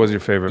like, what was your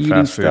favorite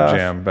fast food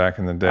jam back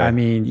in the day? I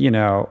mean, you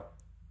know,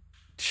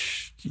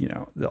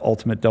 the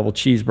ultimate double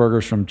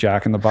cheeseburgers from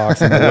Jack in the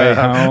Box on the way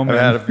home. I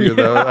had a few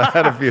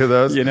of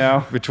those. You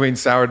know, between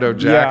sourdough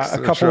jacks. Yeah,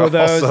 a couple of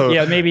those.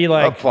 Yeah, maybe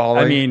like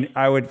appalling. I mean,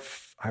 I would.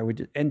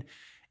 And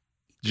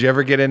did you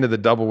ever get into the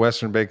double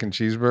Western bacon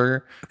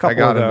cheeseburger? I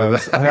got into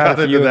that. I got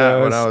into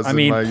that when I was in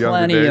my younger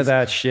plenty days. of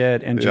that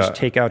shit, and just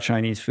take out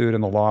Chinese food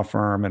in the law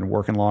firm, and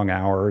working long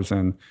hours,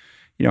 and,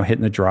 you know,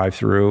 hitting the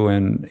drive-through,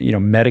 and, you know,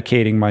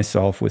 medicating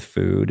myself with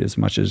food as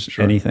much as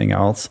anything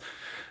else.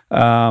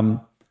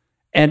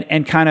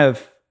 And kind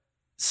of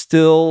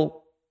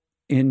still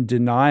in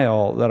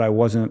denial that I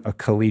wasn't a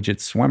collegiate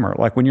swimmer.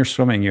 Like, when you're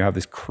swimming, you have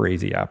this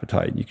crazy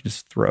appetite, and you can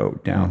just throw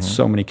down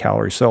so many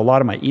calories. So a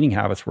lot of my eating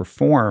habits were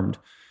formed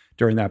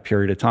during that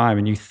period of time.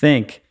 And you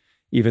think,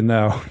 even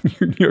though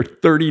you're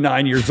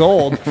 39 years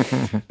old,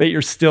 that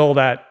you're still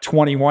that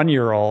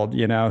 21-year-old,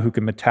 you know, who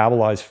can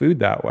metabolize food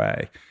that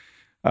way.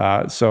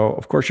 So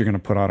of course you're going to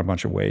put on a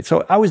bunch of weight.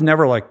 So I was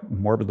never like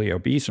morbidly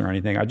obese or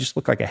anything. I just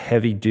looked like a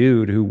heavy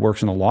dude who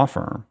works in a law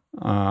firm.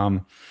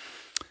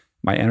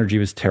 My energy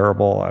was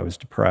terrible. I was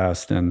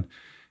depressed. And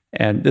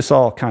this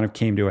all kind of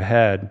came to a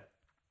head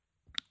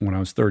when I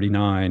was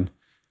 39,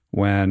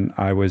 when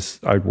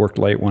I'd worked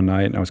late one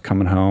night, and I was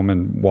coming home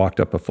and walked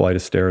up a flight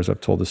of stairs.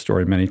 I've told this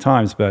story many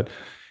times, but,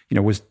 you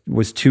know,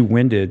 was too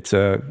winded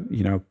to,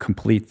 you know,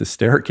 complete the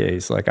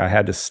staircase. Like, I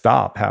had to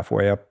stop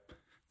halfway up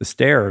the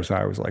stairs.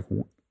 I was like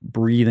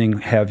breathing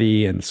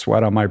heavy and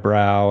sweat on my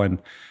brow,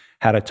 and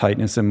had a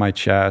tightness in my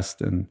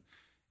chest, and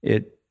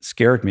it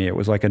scared me. It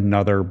was like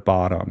another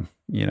bottom,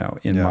 you know,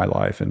 in my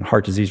life. And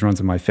heart disease runs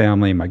in my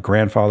family. My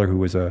grandfather, who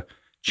was a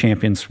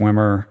champion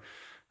swimmer,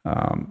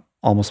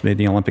 almost made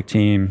the Olympic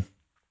team,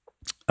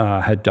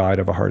 had died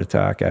of a heart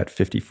attack at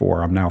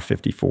 54. I'm now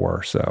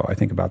 54, so I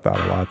think about that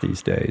a lot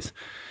these days.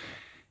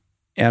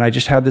 And I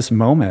just had this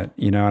moment,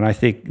 you know, and I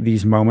think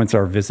these moments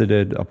are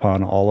visited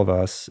upon all of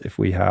us if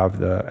we have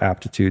the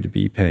aptitude to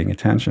be paying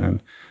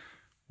attention,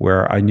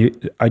 where I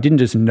didn't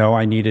just know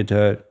I needed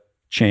to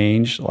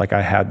change. Like,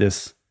 I had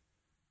this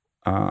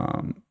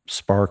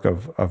spark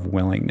of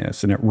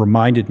willingness, and it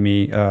reminded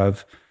me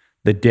of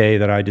the day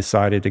that I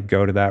decided to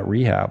go to that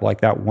rehab. Like,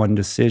 that one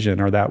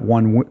decision, or that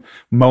one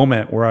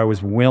moment where I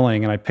was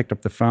willing, and I picked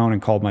up the phone and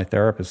called my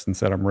therapist and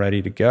said, I'm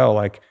ready to go,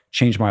 like,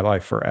 changed my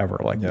life forever.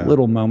 Like,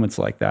 little moments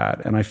like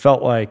that. And I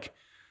felt like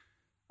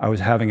I was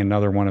having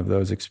another one of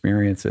those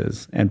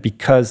experiences. And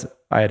because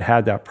I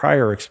had that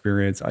prior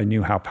experience, I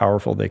knew how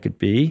powerful they could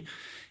be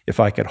if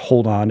I could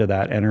hold on to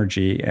that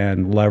energy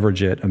and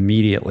leverage it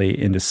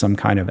immediately into some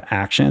kind of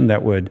action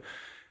that would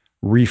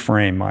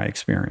reframe my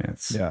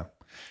experience. Yeah.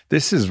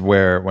 This is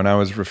where, when I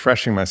was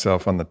refreshing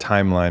myself on the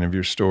timeline of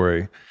your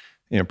story,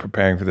 you know,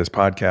 preparing for this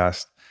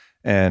podcast,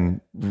 and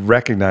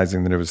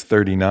recognizing that it was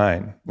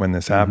 39 when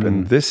this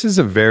happened, this is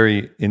a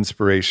very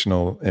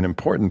inspirational and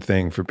important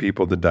thing for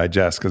people to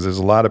digest, because there's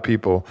a lot of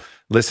people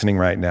listening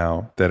right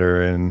now that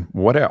are in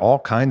all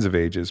kinds of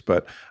ages.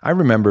 But I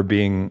remember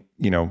being,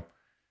 you know,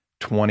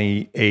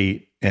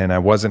 28, and I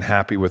wasn't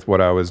happy with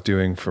what I was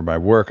doing for my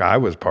work. I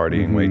was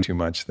partying way too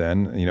much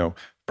then, you know,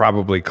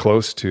 probably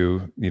close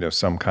to, you know,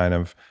 some kind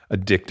of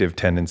addictive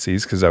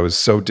tendencies, because I was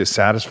so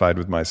dissatisfied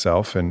with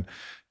myself, and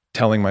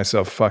telling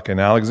myself, fucking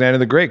Alexander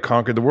the Great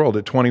conquered the world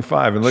at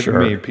 25, and look at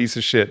me, piece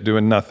of shit,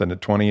 doing nothing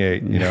at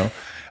 28, you know?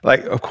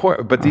 Like, of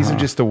course, but these are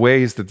just the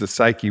ways that the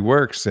psyche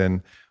works.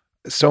 And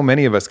so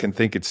many of us can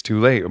think it's too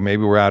late, or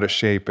maybe we're out of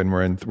shape and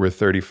we're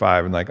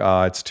 35 and like,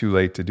 it's too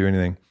late to do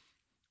anything.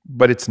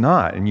 but it's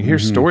not. And you hear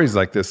stories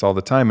like this all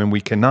the time, and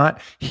we cannot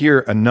hear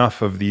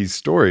enough of these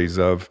stories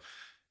of,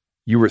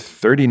 you were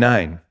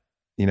 39,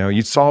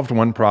 you solved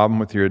one problem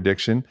with your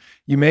addiction.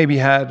 You maybe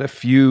had a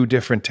few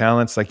different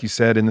talents, like you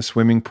said, in the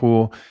swimming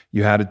pool.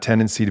 You had a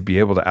tendency to be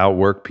able to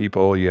outwork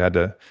people. You had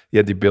the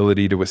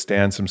ability to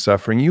withstand some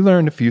suffering. You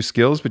learned a few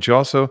skills, but you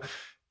also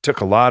took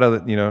a lot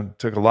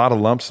of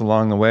lumps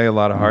along the way, a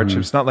lot of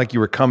hardships. It's not like you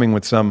were coming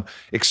with some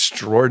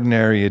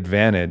extraordinary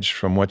advantage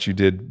from what you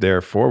did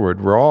there forward.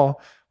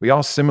 We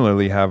all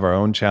similarly have our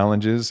own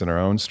challenges and our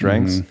own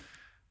strengths,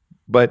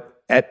 but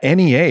at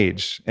any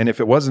age, and if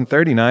it wasn't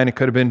 39, it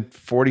could have been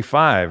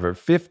 45 or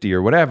 50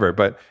 or whatever.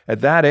 But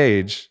at that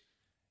age,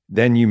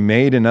 then you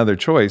made another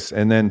choice,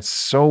 and then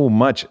so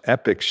much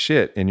epic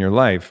shit in your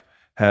life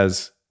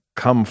has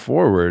come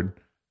forward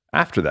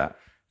after that.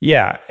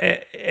 Yeah,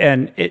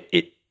 and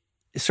it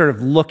sort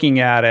of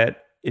looking at it,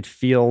 it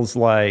feels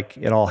like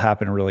it all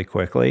happened really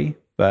quickly.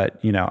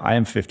 But I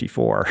am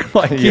 54.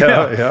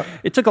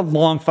 It took a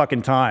long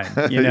fucking time,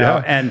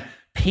 and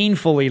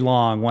painfully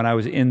long when I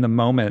was in the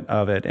moment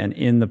of it and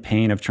in the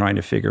pain of trying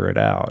to figure it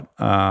out.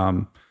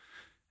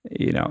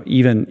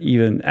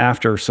 Even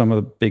after some of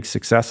the big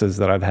successes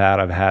that I've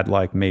had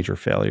like major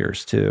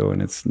failures too.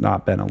 And it's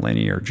not been a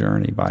linear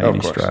journey by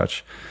any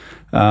stretch.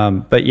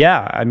 But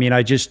yeah, I mean,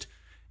 it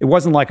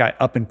wasn't like I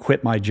up and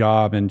quit my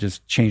job and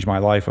just changed my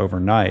life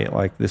overnight.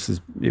 Like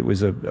it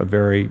was a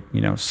very,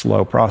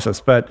 slow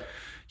process, but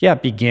yeah,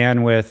 it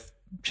began with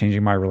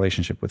changing my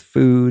relationship with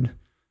food.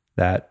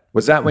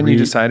 Was that when you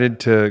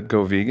decided to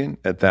go vegan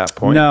at that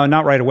point? No,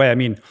 not right away. I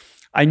mean,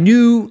 I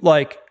knew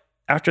like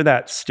after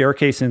that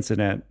staircase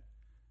incident,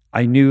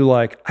 I knew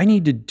like I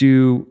need to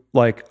do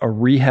like a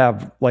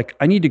rehab, like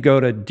I need to go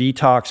to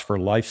detox for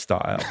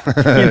lifestyle.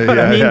 You know what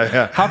I mean?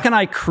 Yeah. How can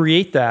I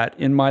create that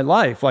in my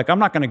life? Like I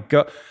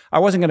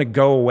wasn't going to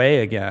go away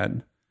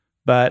again,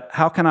 but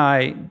how can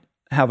I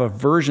have a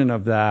version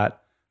of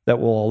that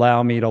will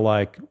allow me to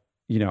like,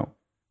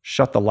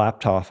 shut the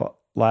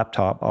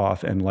laptop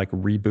off and like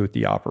reboot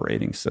the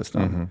operating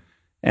system.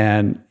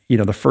 And,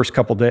 the first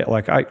couple days,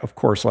 like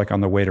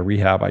on the way to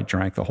rehab, I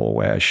drank the whole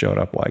way. I showed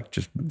up like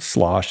just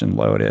sloshed and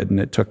loaded, and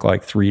it took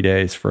like 3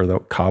 days for the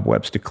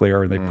cobwebs to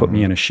clear. And they put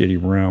me in a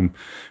shitty room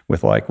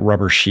with like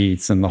rubber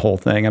sheets and the whole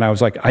thing. And I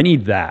was like, I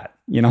need that,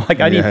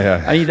 I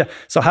need that.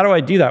 So how do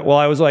I do that? Well,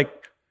 I was like,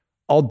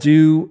 I'll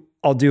do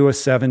a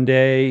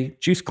 7-day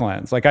juice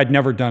cleanse. Like I'd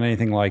never done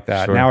anything like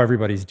that. Sure. Now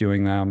everybody's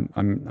doing them.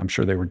 I'm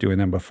sure they were doing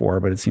them before,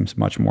 but it seems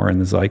much more in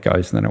the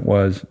zeitgeist than it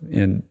was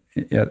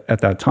at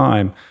that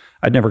time.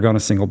 I'd never gone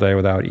a single day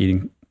without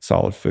eating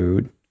solid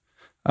food.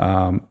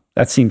 That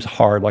seems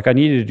hard. Like I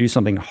needed to do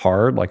something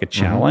hard, like a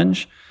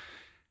challenge.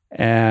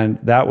 And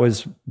that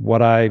was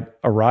what I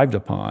arrived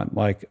upon.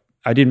 Like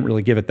I didn't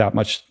really give it that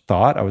much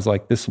thought. I was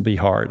like, this will be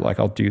hard. Like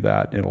I'll do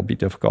that. It'll be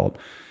difficult.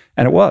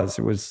 And it was,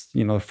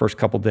 the first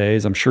couple of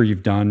days. I'm sure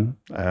you've done,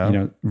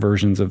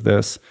 versions of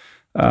this.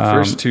 The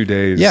first 2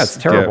 days, it's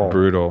terrible, get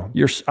brutal.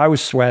 I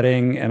was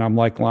sweating, and I'm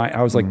like,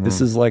 I was like, this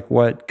is like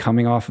what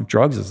coming off of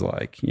drugs is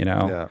like,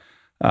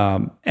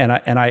 And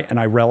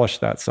I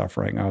relished that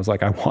suffering. I was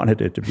like, I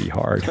wanted it to be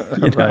hard,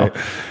 Right.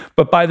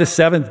 But by the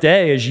 7th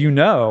day, as you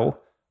know,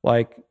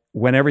 like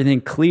when everything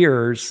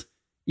clears,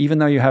 even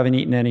though you haven't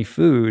eaten any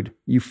food,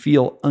 you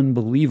feel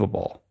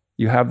unbelievable.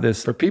 You have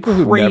this for people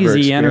who've never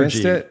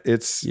experienced it.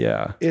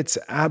 It's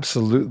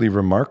absolutely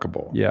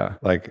remarkable. Yeah,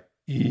 like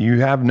you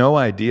have no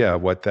idea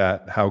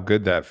how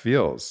good that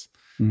feels,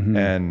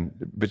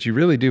 but you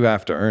really do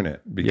have to earn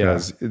it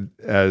because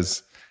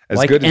as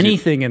like good as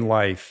anything in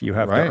life, you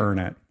have to earn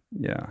it.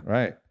 Yeah,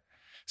 right.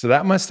 So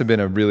that must have been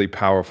a really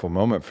powerful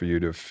moment for you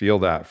to feel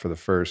that for the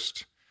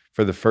first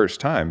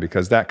time,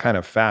 because that kind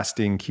of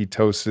fasting,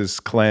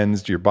 ketosis,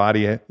 cleansed, your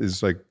body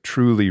is like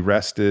truly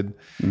rested.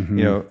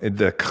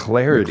 The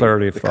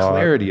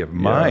clarity of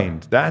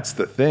mind. That's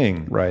the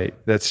thing, right?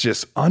 That's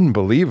just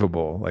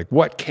unbelievable. Like,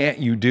 what can't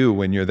you do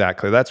when you're that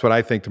clear? That's what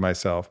I think to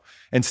myself.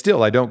 And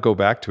still, I don't go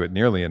back to it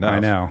nearly enough. I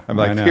know. I'm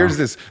like, here's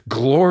this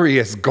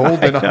glorious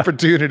golden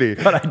opportunity,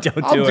 but I'll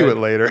do it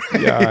later.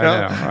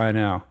 Yeah,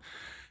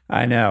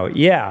 I know.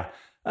 Yeah.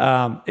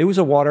 It was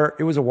a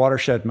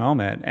watershed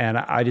moment, and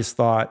I just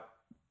thought,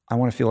 I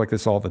want to feel like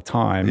this all the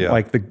time. Yeah.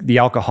 Like the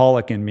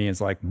alcoholic in me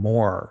is like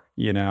more,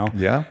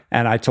 Yeah.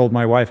 And I told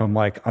my wife, I'm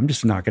like, I'm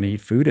just not going to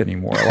eat food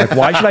anymore. Like,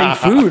 why should I eat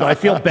food? I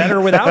feel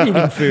better without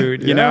eating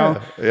food, you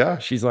know? Yeah.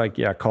 She's like,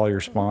 yeah, call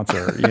your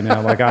sponsor,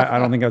 like, I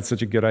don't think that's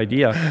such a good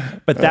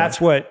idea, but that's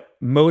what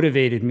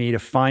motivated me to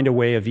find a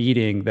way of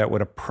eating that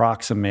would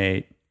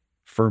approximate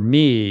for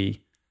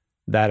me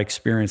that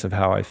experience of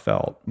how I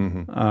felt.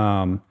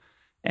 And,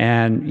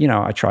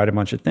 I tried a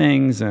bunch of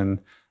things, and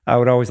I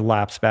would always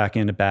lapse back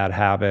into bad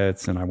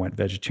habits, and I went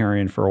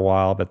vegetarian for a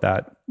while, but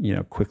that,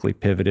 quickly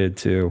pivoted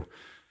to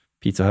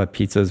Pizza Hut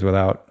pizzas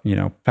without,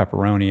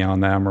 pepperoni on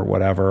them or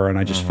whatever. And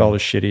I just felt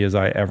as shitty as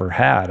I ever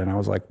had. And I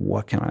was like,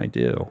 what can I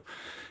do?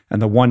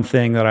 And the one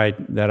thing that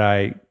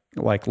I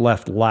like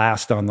left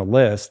last on the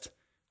list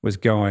was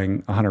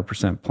going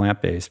 100%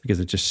 plant-based, because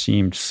it just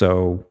seemed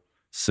so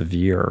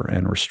severe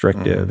and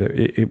restrictive.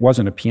 It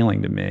wasn't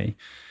appealing to me.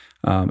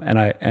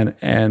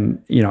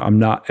 And you know, I'm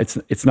not,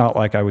 it's not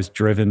like I was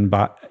driven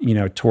by, you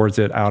know, towards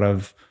it out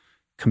of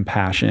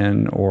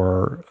compassion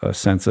or a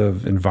sense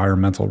of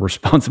environmental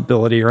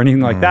responsibility or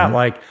anything like that.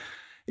 Like,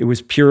 it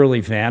was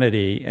purely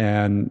vanity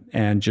and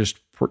just,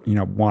 you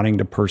know, wanting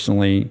to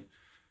personally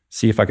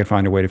see if I could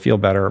find a way to feel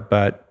better.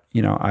 But,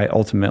 you know, I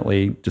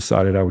ultimately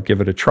decided I would give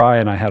it a try.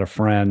 And I had a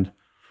friend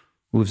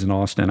who lives in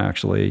Austin,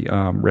 actually,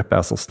 Rip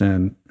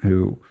Esselstyn,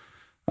 who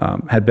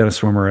had been a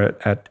swimmer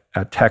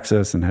at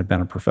Texas and had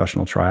been a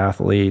professional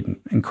triathlete,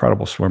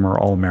 incredible swimmer,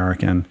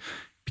 All-American,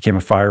 became a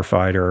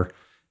firefighter,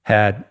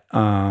 had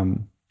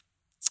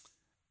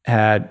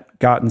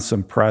gotten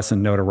some press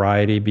and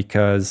notoriety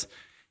because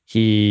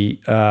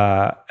he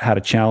had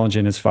a challenge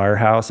in his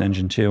firehouse,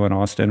 Engine 2 in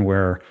Austin,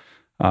 where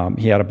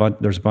he had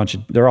there's a bunch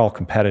of, they're all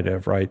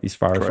competitive, right? These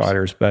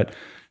firefighters, but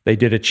they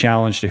did a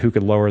challenge to who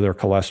could lower their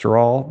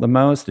cholesterol the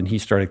most. And he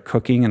started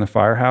cooking in the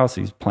firehouse.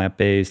 He's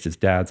plant-based. His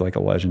dad's like a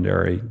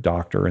legendary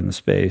doctor in the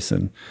space.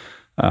 And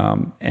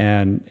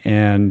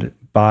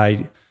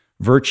by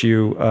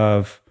virtue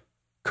of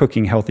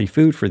cooking healthy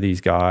food for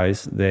these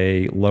guys,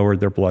 they lowered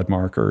their blood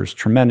markers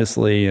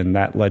tremendously. And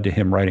that led to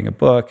him writing a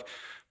book.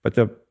 But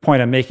the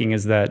point I'm making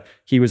is that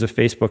he was a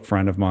Facebook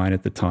friend of mine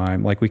at the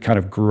time. Like, we kind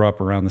of grew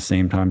up around the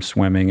same time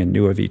swimming and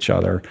knew of each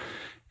other.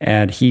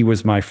 And he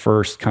was my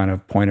first kind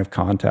of point of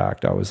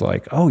contact. I was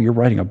like, oh,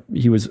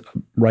 he was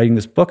writing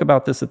this book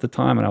about this at the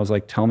time. And I was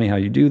like, tell me how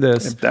you do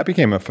this. That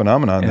became a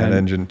phenomenon, that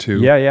Engine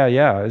 2.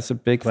 Yeah. It's a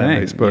big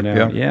thing. Book, you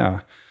know?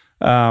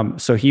 Yeah.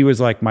 So he was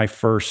like my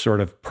first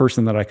sort of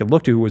person that I could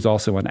look to, who was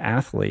also an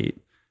athlete,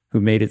 who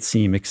made it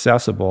seem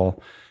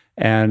accessible.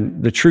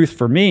 And the truth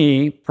for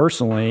me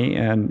personally,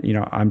 and you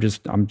know, I'm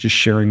just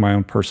sharing my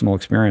own personal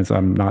experience.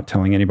 I'm not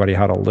telling anybody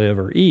how to live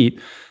or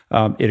eat.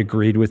 It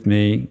agreed with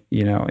me,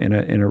 you know, in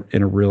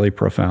a really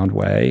profound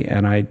way,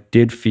 and I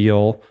did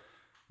feel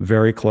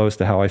very close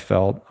to how I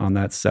felt on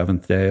that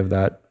 7th day of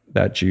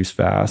that juice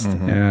fast,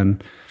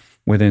 and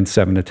within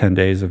 7 to 10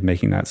 days of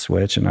making that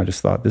switch, and I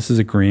just thought, this is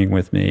agreeing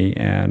with me,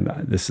 and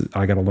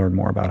I got to learn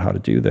more about how to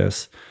do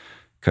this,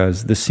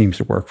 because this seems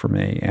to work for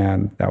me,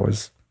 and that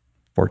was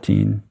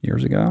 14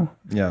 years ago.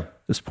 Yeah.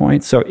 At this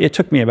point, so it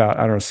took me about,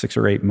 I don't know, 6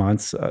 or 8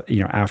 months, you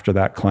know, after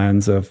that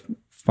cleanse of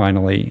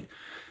finally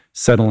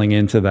settling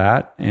into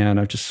that, and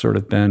I've just sort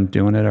of been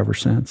doing it ever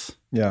since.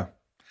 Yeah.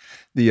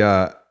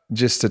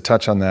 Just to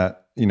touch on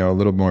that, you know, a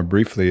little more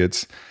briefly,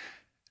 it's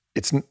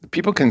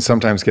people can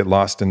sometimes get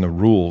lost in the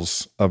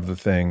rules of the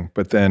thing,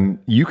 but then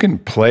you can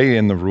play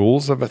in the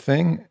rules of a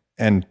thing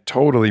and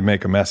totally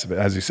make a mess of it.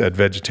 As you said,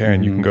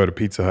 vegetarian, you can go to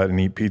Pizza Hut and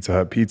eat Pizza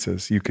Hut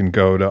pizzas. You can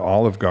go to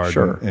Olive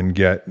Garden and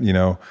get, you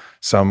know,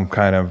 some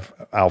kind of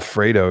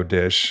Alfredo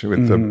dish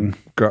with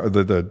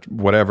the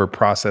whatever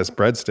processed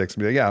breadsticks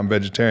and be like, yeah, I'm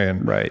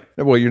vegetarian. Right.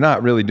 Well, you're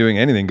not really doing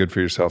anything good for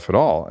yourself at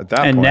all at that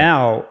point. And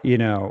now, you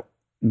know,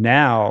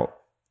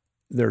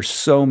 there's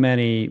so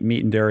many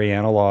meat and dairy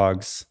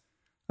analogs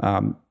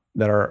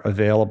that are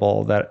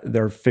available that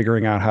they're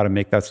figuring out how to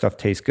make that stuff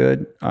taste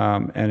good.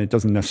 And it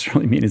doesn't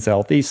necessarily mean it's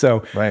healthy.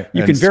 So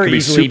you can very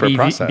easily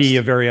be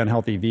a very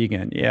unhealthy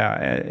vegan.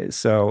 Yeah.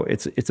 So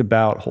it's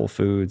about whole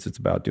foods. It's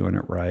about doing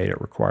it right.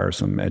 It requires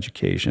some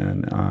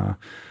education. And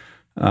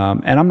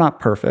I'm not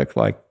perfect.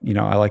 Like, you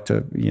know, I like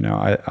to, you know,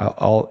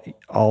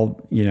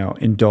 I'll, you know,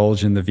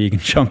 indulge in the vegan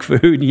junk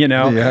food, you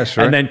know,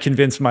 and then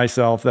convince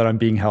myself that I'm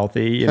being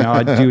healthy. You know,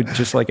 I do it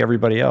just like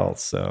everybody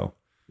else. So.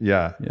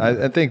 Yeah.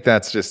 I think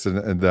that's just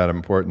that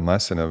important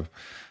lesson of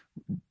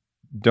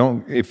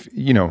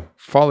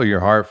follow your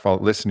heart,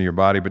 listen to your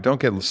body, but don't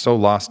get so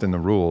lost in the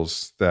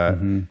rules that,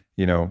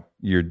 you know,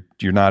 you're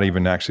not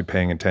even actually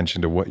paying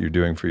attention to what you're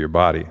doing for your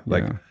body.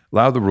 Like,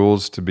 allow the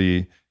rules to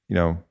be, you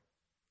know,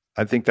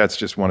 I think that's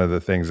just one of the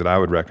things that I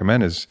would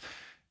recommend is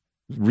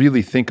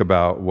really think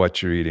about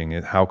what you're eating,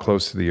 how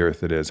close to the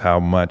earth it is, how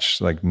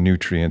much like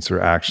nutrients are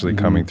actually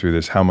coming through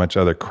this, how much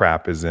other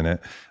crap is in it.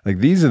 Like,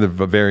 these are the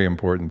very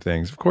important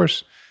things. Of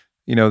course,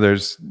 you know,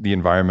 there's the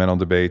environmental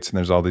debates and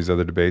there's all these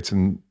other debates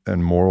and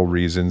moral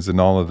reasons and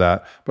all of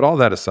that. But all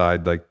that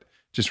aside, like,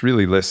 just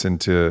really listen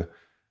to,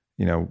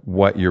 you know,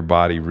 what your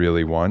body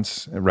really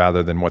wants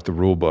rather than what the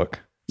rule book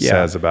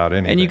says about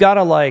anything. And you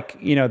gotta, like,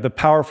 you know, the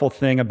powerful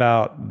thing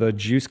about the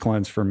juice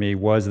cleanse for me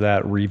was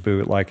that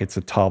reboot. Like, it's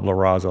a tabula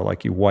rasa.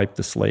 Like, you wipe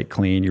the slate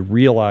clean. You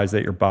realize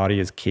that your body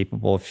is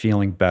capable of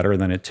feeling better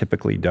than it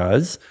typically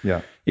does.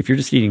 Yeah. If you're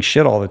just eating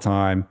shit all the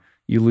time,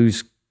 you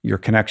lose your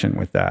connection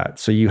with that.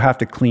 So you have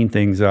to clean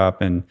things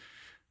up, and,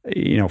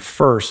 you know,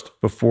 first,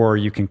 before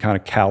you can kind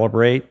of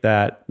calibrate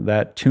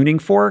that tuning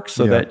fork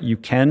so that you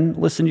can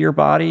listen to your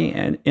body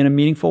and in a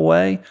meaningful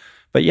way.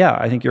 But yeah,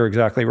 I think you're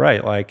exactly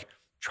right. Like,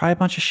 try a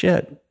bunch of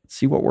shit,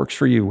 see what works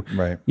for you.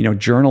 Right. You know,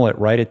 journal it,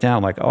 write it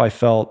down. Like, oh, I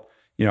felt,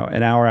 you know,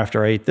 an hour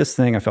after I ate this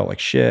thing, I felt like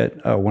shit.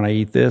 When I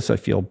eat this, I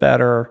feel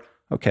better.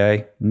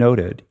 Okay,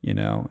 noted, you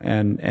know,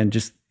 and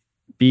just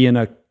be in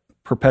a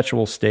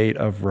perpetual state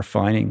of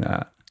refining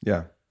that.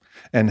 Yeah.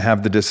 and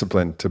have the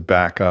discipline to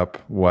back up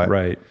what,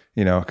 right.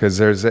 Because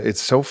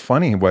it's so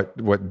funny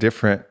what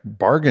different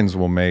bargains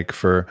will make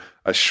for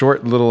a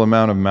short little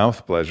amount of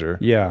mouth pleasure.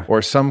 Yeah.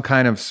 Or some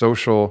kind of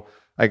social,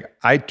 like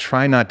I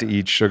try not to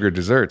eat sugar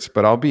desserts,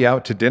 but I'll be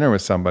out to dinner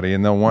with somebody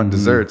and they'll want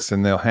desserts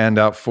and they'll hand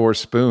out 4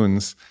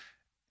 spoons.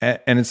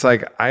 And it's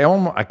like,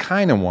 I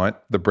kind of want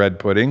the bread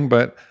pudding,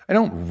 but I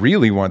don't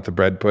really want the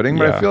bread pudding,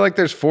 but I feel like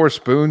there's 4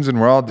 spoons and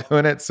we're all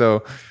doing it.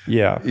 So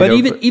yeah, but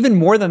even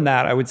more than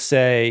that, I would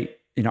say,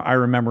 I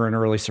remember in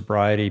early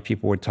sobriety,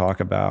 people would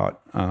talk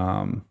about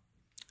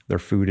their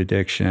food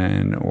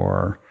addiction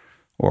or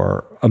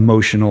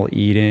emotional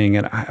eating.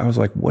 And I was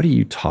like, what are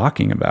you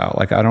talking about?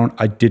 Like,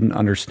 I didn't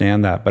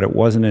understand that, but it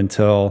wasn't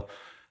until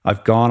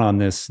I've gone on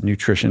this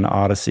nutrition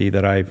odyssey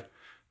that I've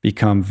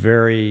become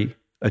very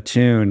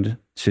attuned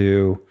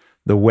to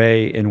the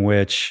way in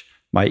which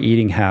my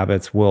eating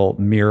habits will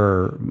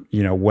mirror,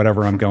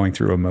 whatever I'm going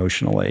through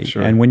emotionally.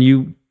 Sure. And when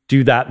you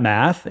do that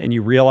math and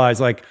you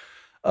realize like,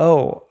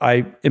 oh,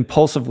 I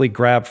impulsively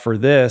grab for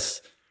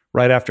this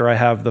right after I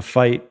have the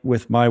fight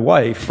with my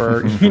wife,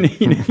 or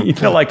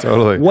like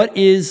totally. What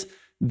is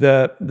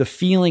the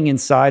feeling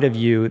inside of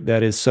you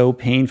that is so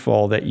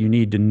painful that you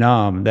need to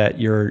numb, that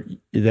you're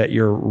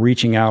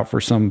reaching out for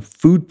some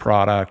food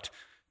product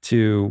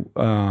to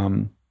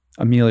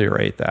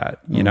ameliorate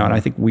that, and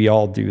I think we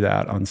all do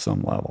that on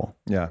some level.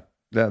 Yeah.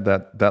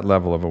 That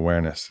level of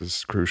awareness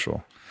is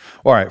crucial.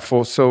 All right.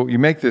 So you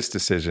make this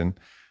decision,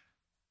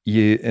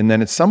 and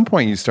then at some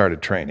point you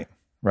started training,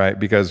 right?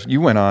 Because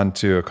you went on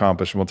to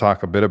accomplish, and we'll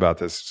talk a bit about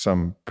this,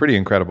 some pretty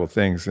incredible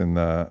things in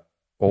the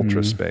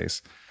ultra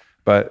space.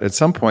 But at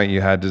some point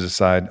you had to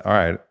decide, all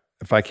right,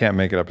 if I can't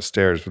make it up the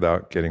stairs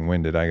without getting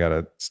winded, I got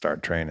to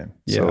start training.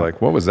 Yeah. So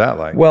like, what was that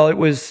like? Well, it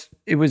was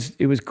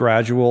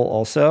gradual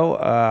also.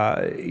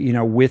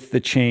 With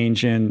the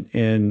change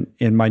in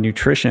my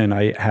nutrition,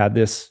 I had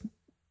this,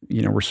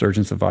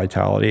 resurgence of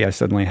vitality. I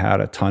suddenly had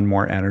a ton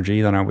more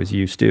energy than I was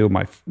used to.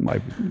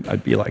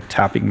 I'd be like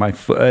tapping my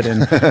foot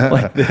and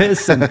like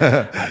this, and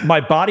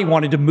my body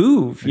wanted to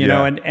move,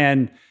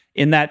 and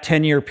in that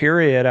 10-year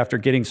period after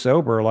getting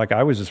sober, like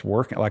I was just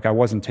working, like I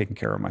wasn't taking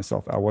care of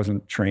myself. I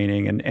wasn't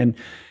training, and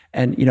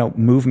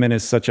movement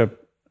is such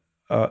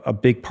a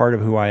big part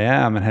of who I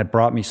am, and had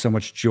brought me so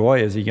much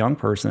joy as a young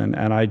person.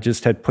 And I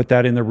just had put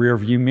that in the rear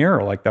view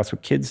mirror. Like, that's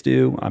what kids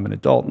do. I'm an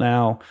adult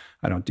now.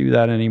 I don't do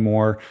that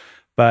anymore.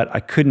 But I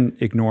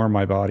couldn't ignore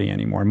my body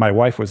anymore. My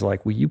wife was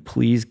like, will you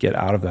please get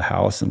out of the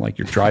house? And like,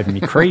 you're driving me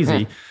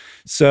crazy.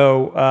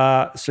 So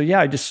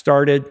yeah, I just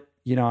started,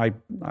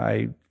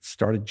 I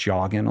started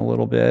jogging a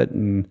little bit,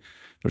 and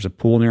there's a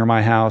pool near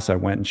my house. I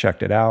went and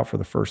checked it out for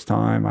the first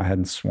time. I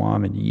hadn't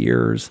swum in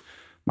years.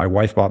 My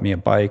wife bought me a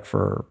bike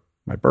for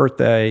my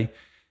birthday,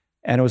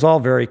 and it was all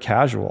very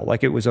casual.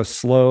 Like, it was a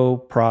slow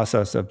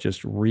process of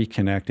just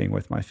reconnecting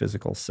with my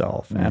physical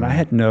self. Mm-hmm. And I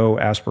had no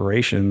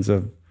aspirations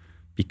of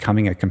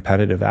becoming a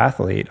competitive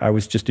athlete. I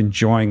was just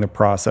enjoying the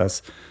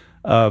process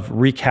of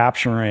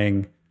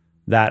recapturing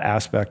that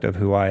aspect of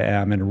who I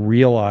am, and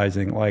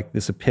realizing like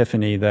this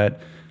epiphany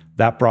that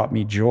brought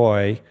me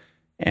joy,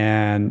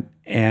 and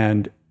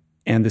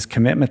this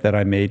commitment that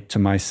I made to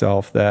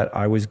myself that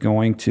I was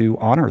going to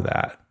honor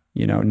that,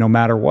 no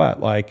matter what.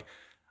 Like,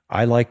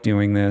 I like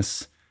doing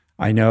this.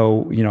 I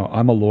know,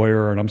 I'm a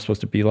lawyer and I'm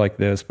supposed to be like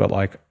this, but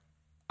like,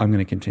 I'm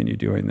going to continue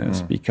doing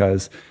this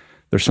because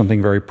there's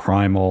something very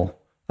primal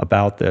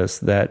about this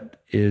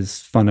that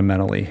is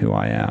fundamentally who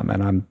I am,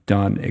 and I'm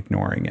done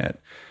ignoring it.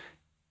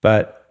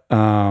 But,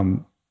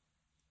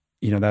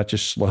 that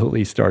just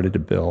slowly started to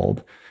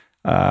build.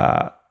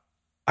 I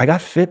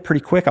got fit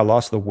pretty quick. I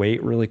lost the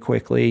weight really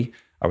quickly.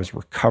 I was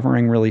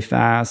recovering really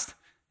fast,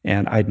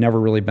 and I'd never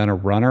really been a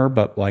runner,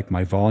 but like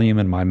my volume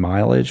and my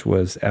mileage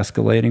was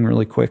escalating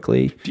really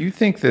quickly. Do you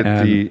think that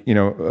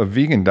a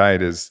vegan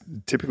diet is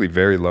typically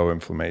very low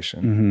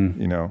inflammation?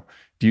 Mm-hmm.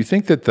 Do you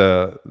think that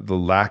the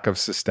lack of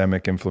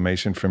systemic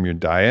inflammation from your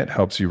diet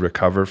helps you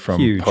recover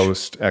from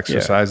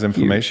post-exercise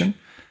inflammation?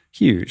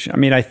 Huge. I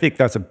mean, I think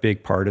that's a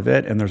big part of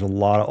it. And there's a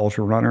lot of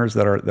ultra runners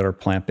that are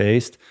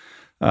plant-based.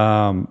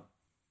 And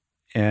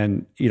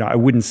I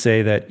wouldn't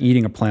say that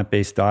eating a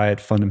plant-based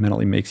diet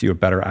fundamentally makes you a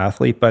better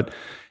athlete, but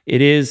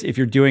it is, if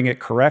you're doing it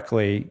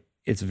correctly,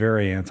 it's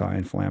very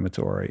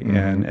anti-inflammatory. Mm-hmm.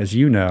 And as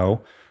you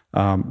know,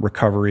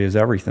 recovery is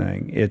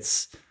everything.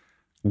 It's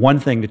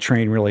one thing to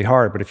train really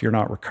hard, but if you're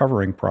not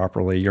recovering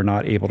properly, you're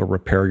not able to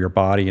repair your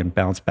body and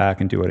bounce back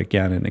and do it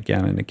again and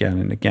again and again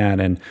and again.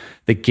 And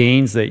the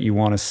gains that you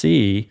want to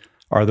see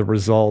are the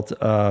result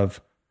of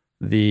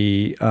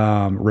the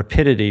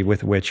rapidity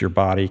with which your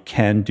body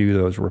can do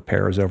those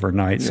repairs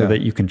overnight, so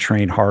that you can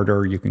train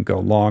harder, you can go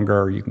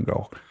longer, you can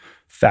go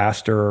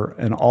faster,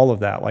 and all of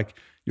that. Like,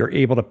 you're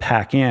able to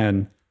pack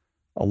in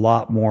a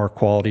lot more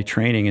quality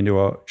training into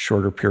a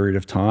shorter period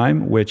of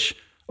time, which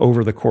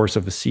over the course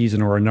of a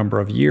season or a number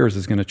of years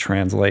is going to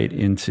translate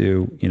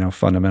into,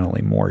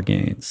 fundamentally more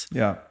gains.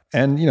 Yeah.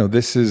 And,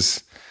 this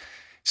is,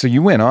 so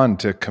you went on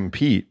to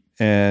compete,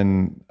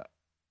 and,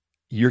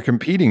 you're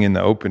competing in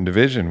the open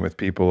division with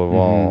people of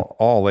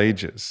all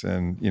ages.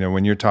 And,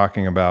 when you're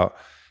talking about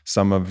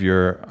some of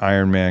your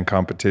Ironman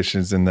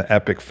competitions in the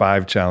Epic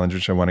 5 Challenge,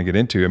 which I want to get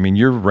into, I mean,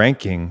 you're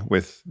ranking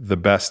with the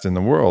best in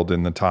the world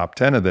in the top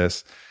 10 of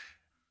this.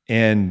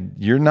 And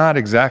you're not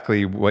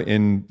exactly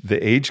in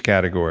the age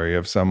category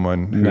of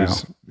someone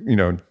who's,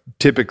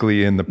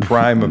 typically in the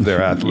prime of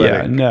their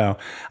athletic. Yeah, no.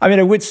 I mean,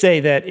 I would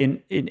say that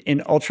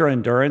in ultra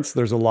endurance,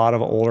 there's a lot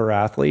of older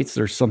athletes.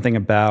 There's something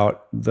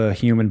about the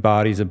human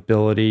body's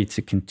ability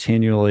to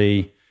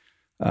continually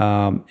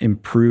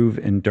improve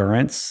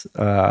endurance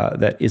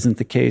that isn't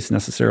the case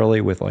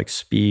necessarily with like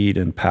speed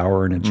and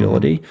power and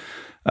agility.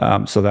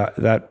 So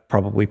that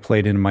probably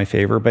played into my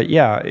favor. But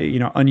yeah,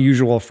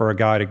 unusual for a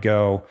guy to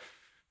go,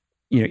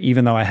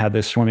 even though I had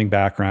this swimming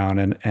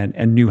background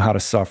and knew how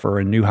to suffer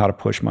and knew how to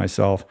push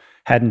myself,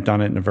 hadn't done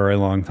it in a very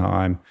long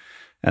time.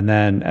 And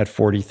then at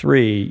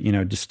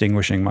 43,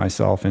 distinguishing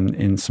myself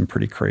in some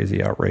pretty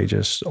crazy,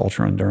 outrageous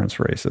ultra endurance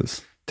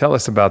races. Tell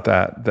us about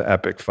that, the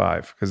Epic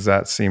 5, because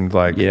that seemed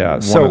like one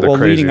of the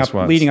craziest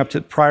ones. Leading up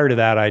to prior to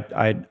that,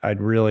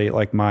 I'd really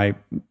like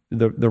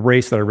the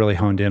race that I really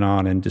honed in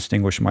on and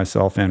distinguished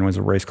myself in was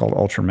a race called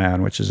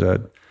Ultraman, which is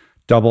a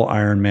double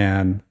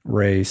Ironman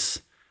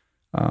race.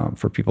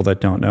 For people that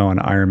don't know, an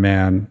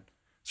Ironman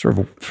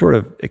sort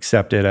of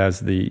accepted as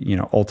the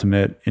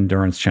ultimate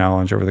endurance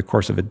challenge. Over the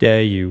course of a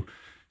day, you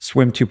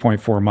swim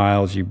 2.4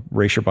 miles, you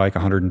race your bike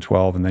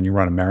 112, and then you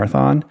run a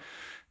marathon.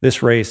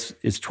 This race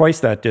is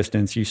twice that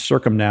distance. You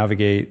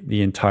circumnavigate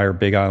the entire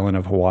Big Island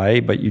of Hawaii,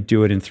 but you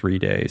do it in 3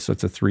 days. So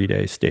it's a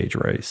 3-day stage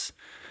race.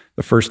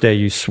 The first day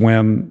you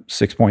swim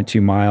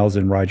 6.2 miles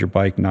and ride your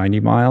bike 90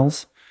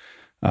 miles.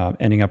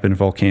 Ending up in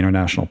Volcano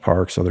National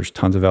Park, so there's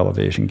tons of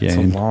elevation gain.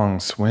 It's a long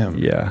swim.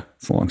 Yeah,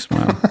 it's a long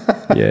swim.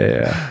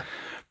 yeah.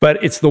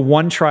 But it's the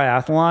one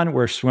triathlon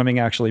where swimming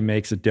actually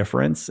makes a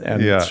difference,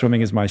 and swimming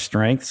is my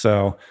strength.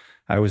 So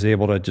I was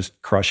able to just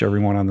crush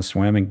everyone on the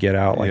swim and get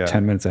out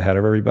 10 minutes ahead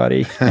of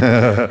everybody,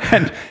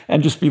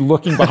 and just be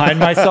looking behind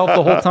myself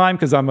the whole time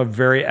because I'm a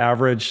very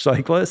average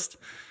cyclist.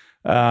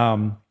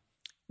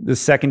 The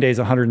second day is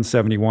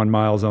 171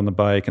 miles on the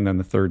bike, and then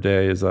the third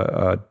day is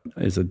a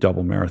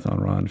double marathon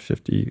run,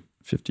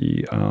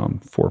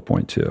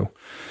 54.2.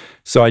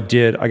 So I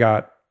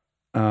got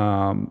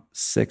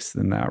sixth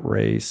in that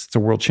race. It's a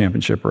world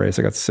championship race.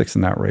 I got sixth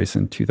in that race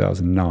in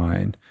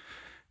 2009.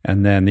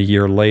 And then the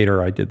year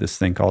later, I did this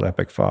thing called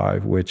Epic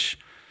 5, which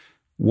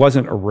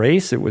wasn't a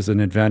race. It was an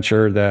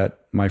adventure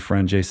that my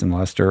friend Jason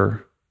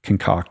Lester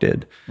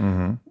concocted.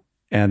 And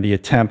the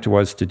attempt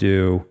was to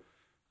do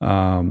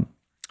 5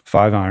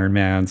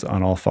 Ironmans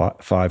on all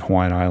 5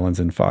 Hawaiian Islands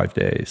in 5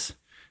 days.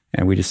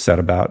 And we just set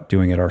about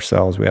doing it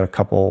ourselves. We had a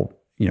couple,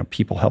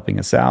 people helping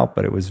us out,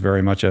 but it was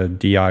very much a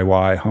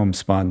DIY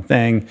homespun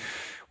thing.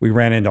 We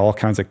ran into all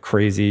kinds of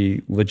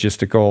crazy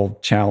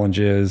logistical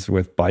challenges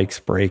with bikes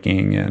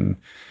breaking and,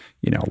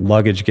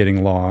 luggage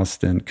getting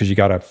lost. And because you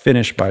got to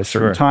finish by a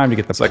certain time to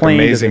get the plane like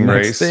Amazing to the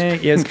Race. next thing.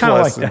 Yeah, it's kind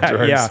of like that.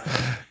 Endurance.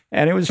 Yeah.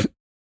 And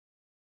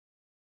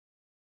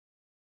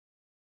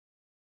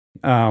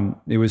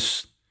it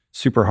was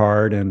super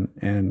hard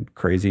and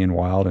crazy and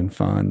wild and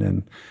fun.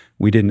 And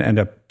we didn't end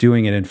up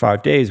doing it in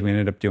 5 days. We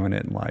ended up doing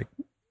it in like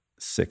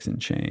 6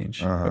 and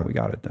change, but we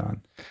got it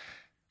done.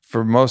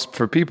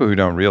 For people who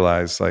don't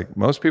realize, like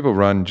most people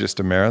run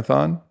just a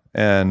marathon,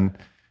 and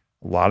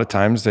a lot of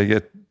times they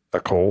get a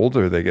cold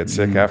or they get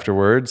sick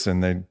afterwards,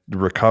 and they're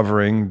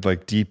recovering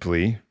like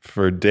deeply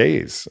for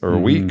days or a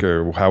week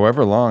or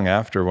however long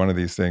after one of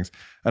these things.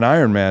 An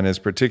Ironman is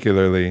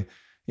particularly,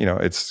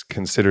 it's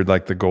considered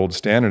like the gold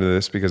standard of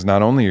this, because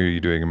not only are you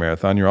doing a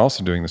marathon, you're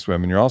also doing the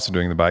swim and you're also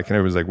doing the bike, and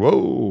everyone's like,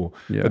 whoa.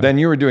 Yeah. But then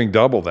you were doing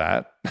double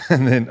that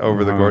and then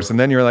over the course, and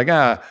then you're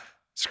like,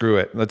 screw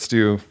it. Let's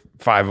do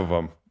 5 of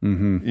them,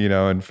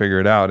 and figure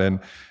it out.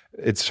 And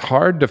it's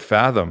hard to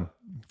fathom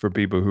for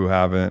people who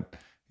haven't,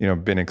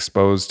 been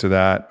exposed to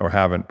that or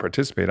haven't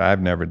participated.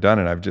 I've never done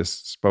it. I've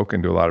just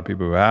spoken to a lot of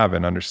people who have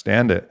and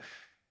understand it.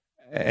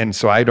 And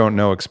so I don't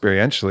know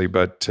experientially,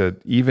 but to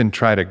even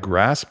try to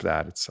grasp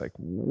that, it's like,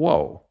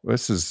 whoa,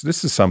 this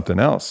is something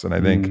else. And I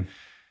think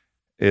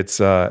it's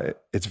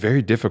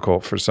very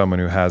difficult for someone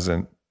who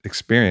hasn't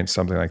experienced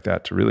something like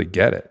that to really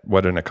get it,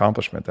 what an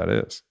accomplishment that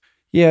is.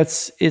 Yeah,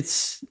 it's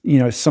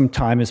some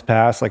time has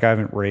passed. Like I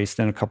haven't raced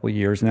in a couple of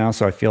years now,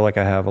 so I feel like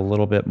I have a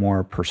little bit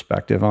more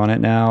perspective on it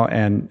now.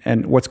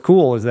 And what's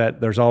cool is that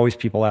there's always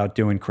people out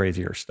doing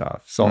crazier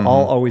stuff. So I'll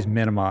always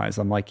minimize.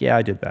 I'm like, yeah,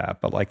 I did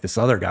that, but like this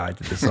other guy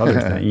did this other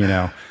thing,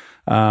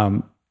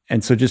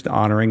 And so just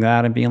honoring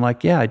that and being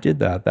like, yeah, I did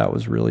that. That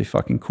was really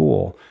fucking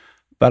cool.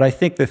 But I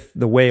think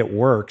the way it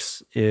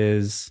works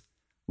is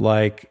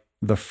like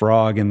the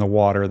frog in the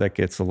water that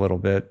gets a little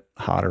bit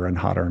hotter and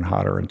hotter and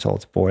hotter until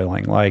it's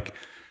boiling. Like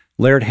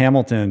Laird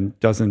Hamilton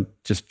doesn't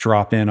just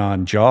drop in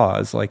on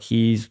Jaws. Like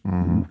he's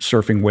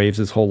surfing waves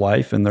his whole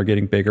life, and they're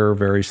getting bigger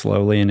very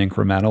slowly and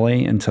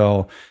incrementally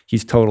until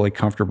he's totally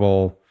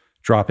comfortable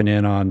dropping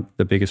in on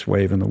the biggest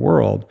wave in the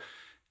world.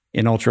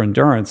 In ultra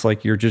endurance,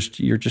 like you're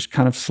just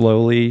kind of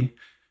slowly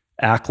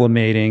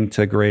acclimating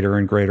to greater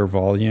and greater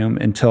volume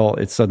until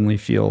it suddenly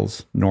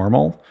feels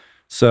normal.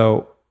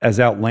 So as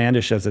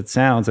outlandish as it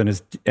sounds, and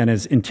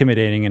as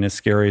intimidating and as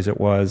scary as it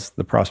was,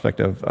 the prospect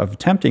of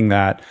attempting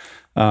that,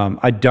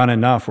 I'd done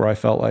enough where I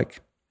felt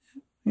like,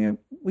 yeah,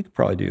 we could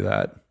probably do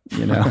that,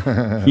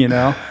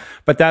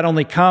 But that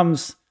only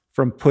comes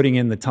from putting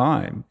in the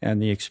time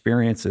and the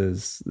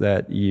experiences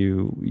that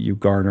you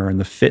garner and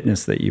the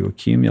fitness that you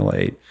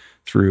accumulate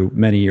through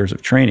many years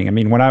of training. I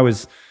mean, when I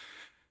was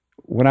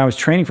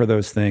training for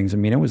those things, I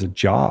mean, it was a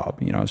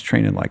job. I was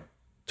training like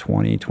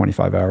 20,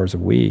 25 hours a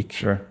week.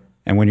 Sure.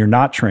 And when you're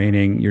not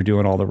training, you're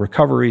doing all the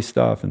recovery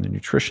stuff and the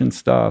nutrition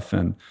stuff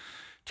and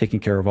taking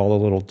care of all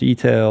the little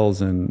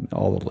details and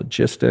all the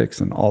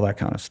logistics and all that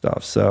kind of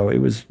stuff. So it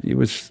was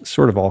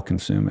sort of all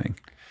consuming.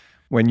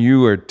 When you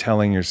were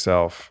telling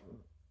yourself,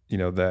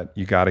 that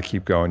you got to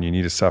keep going, you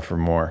need to suffer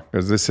more,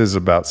 because this is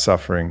about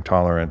suffering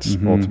tolerance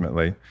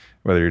ultimately,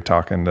 whether you're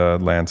talking to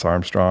Lance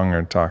Armstrong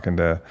or talking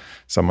to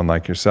someone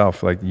like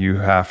yourself, like you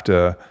have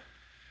to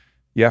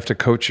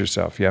coach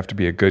yourself. You have to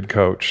be a good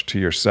coach to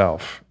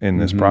yourself in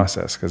this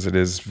process, because it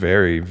is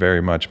very,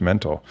 very much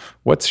mental.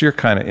 What's your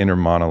kind of inner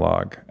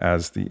monologue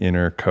as the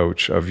inner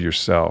coach of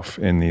yourself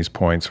in these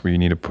points where you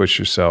need to push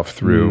yourself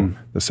through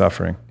the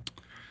suffering?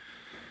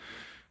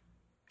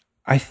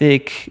 I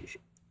think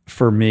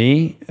for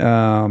me,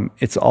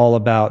 it's all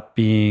about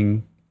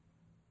being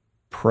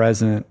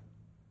present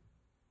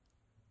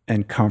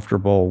and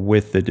comfortable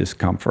with the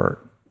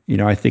discomfort.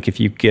 I think if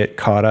you get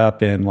caught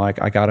up in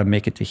like, I got to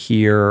make it to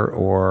here,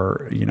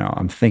 or,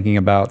 I'm thinking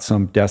about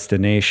some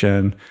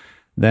destination,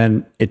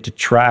 then it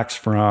detracts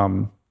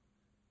from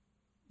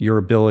your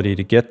ability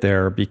to get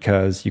there,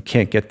 because you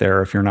can't get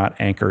there if you're not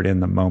anchored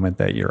in the moment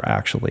that you're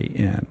actually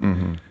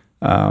in.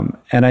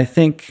 And I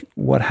think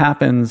what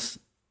happens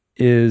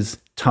is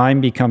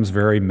time becomes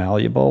very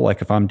malleable.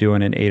 Like if I'm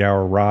doing an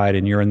 8-hour ride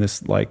and you're in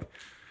this like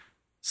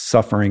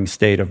suffering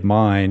state of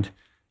mind,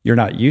 you're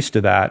not used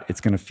to that.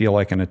 It's going to feel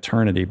like an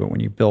eternity. But when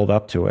you build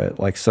up to it,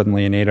 like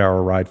suddenly an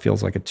 8-hour ride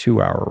feels like a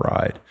 2-hour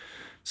ride.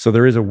 So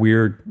there is a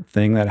weird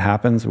thing that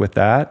happens with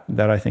that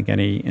I think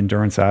any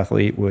endurance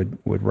athlete would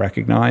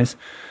recognize.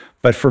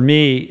 But for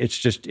me,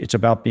 it's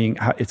about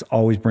it's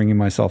always bringing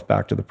myself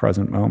back to the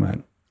present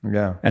moment.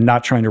 Yeah. And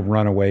not trying to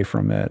run away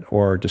from it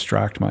or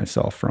distract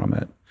myself from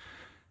it.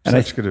 And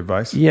Such good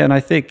advice. Yeah. And I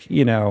think,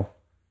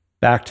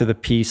 back to the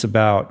piece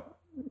about,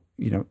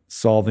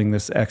 solving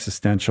this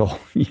existential,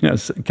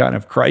 kind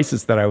of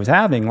crisis that I was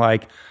having,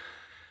 like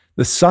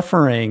the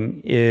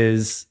suffering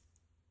is,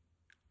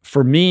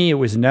 for me, it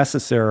was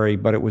necessary,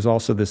 but it was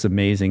also this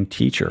amazing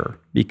teacher,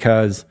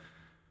 because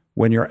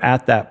when you're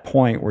at that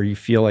point where you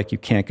feel like you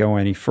can't go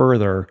any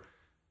further,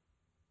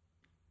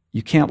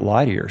 you can't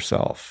lie to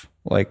yourself.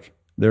 Like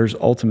there's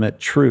ultimate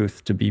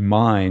truth to be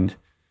mined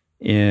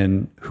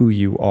in who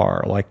you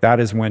are. Like that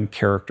is when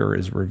character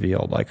is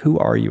revealed. Like, who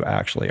are you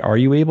actually? Are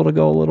you able to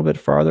go a little bit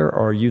farther,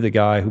 or are you the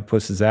guy who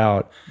pusses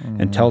out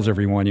and tells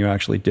everyone you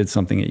actually did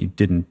something that you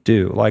didn't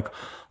do? Like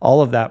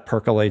all of that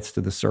percolates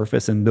to the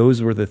surface. And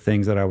those were the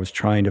things that I was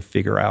trying to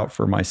figure out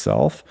for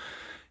myself.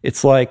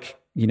 It's like,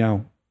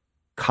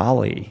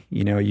 Kali,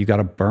 you got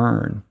to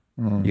burn.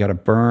 You got to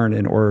burn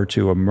in order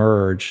to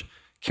emerge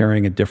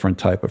carrying a different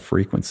type of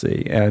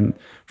frequency. And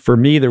for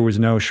me, there was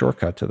no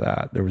shortcut to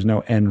that. There was no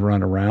end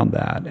run around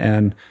that.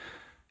 And,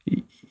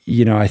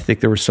 I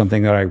think there was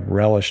something that I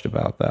relished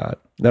about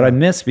that I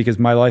miss, because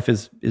my life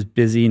is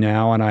busy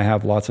now and I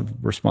have lots of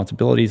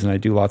responsibilities and I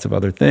do lots of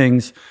other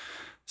things.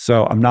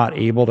 So I'm not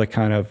able to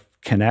kind of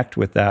connect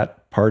with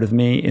that part of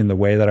me in the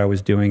way that I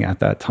was doing at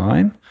that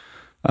time.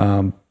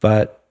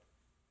 But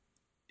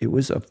it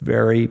was a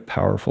very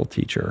powerful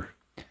teacher.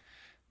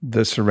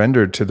 The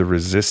surrender to the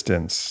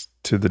resistance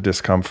to the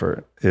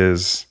discomfort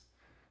is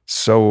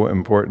so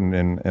important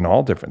in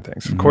all different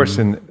things. Of course,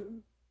 in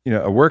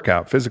a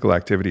workout, physical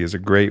activity is a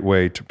great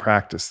way to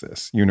practice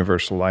this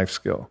universal life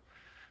skill.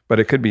 But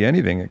it could be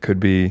anything. It could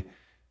be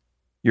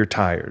you're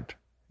tired,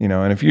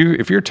 and if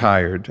you're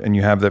tired and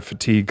you have that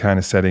fatigue kind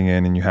of setting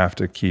in and you have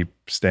to keep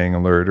staying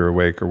alert or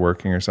awake or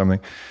working or something,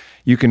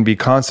 you can be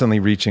constantly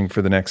reaching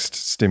for the next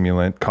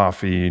stimulant,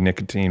 coffee,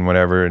 nicotine,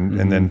 whatever,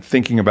 and then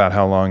thinking about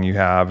how long you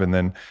have, and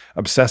then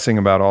obsessing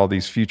about all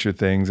these future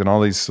things and all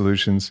these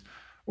solutions.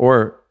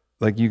 Or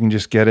like you can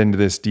just get into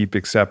this deep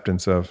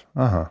acceptance of,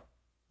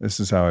 this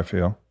is how I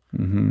feel.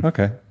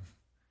 Okay.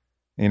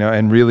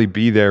 And really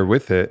be there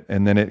with it.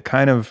 And then it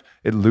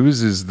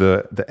loses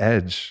the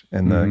edge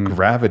and the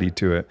gravity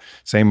to it.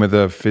 Same with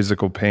the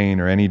physical pain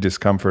or any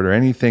discomfort or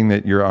anything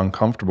that you're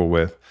uncomfortable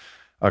with,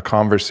 a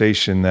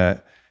conversation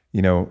that,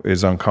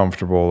 is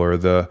uncomfortable,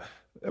 or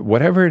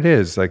whatever it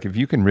is. Like if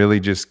you can really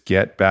just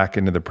get back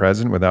into the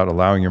present without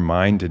allowing your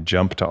mind to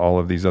jump to all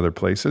of these other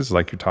places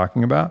like you're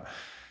talking about,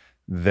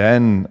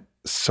 then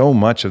so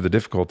much of the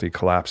difficulty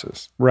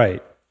collapses.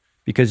 Right.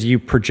 Because you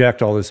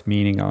project all this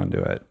meaning onto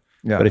it.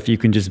 Yeah. But if you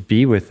can just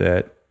be with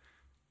it,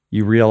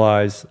 you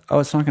realize,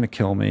 it's not going to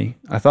kill me.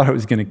 I thought it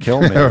was going to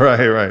kill me.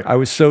 Right. I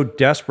was so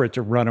desperate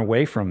to run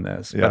away from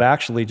this, Yeah. but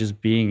actually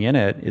just being in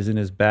it isn't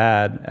as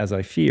bad as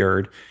I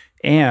feared.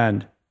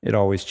 And it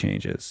always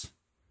changes.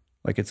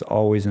 Like it's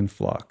always in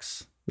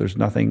flux. There's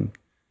nothing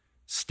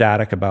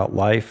static about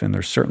life, and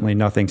there's certainly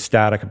nothing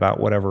static about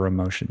whatever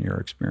emotion you're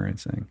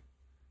experiencing.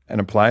 And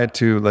apply it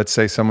to, let's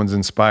say someone's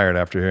inspired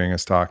after hearing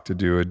us talk to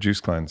do a juice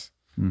cleanse.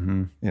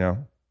 Mm-hmm. You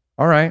know,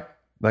 all right,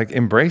 like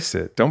embrace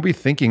it. Don't be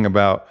thinking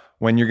about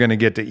when you're going to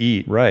get to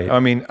eat. Right. I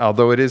mean,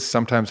 although it is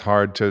sometimes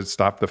hard to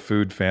stop the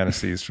food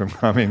fantasies from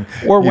coming.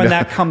 Or when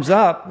that comes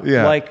up,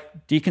 Yeah.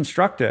 like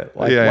deconstruct it.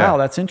 Like, wow,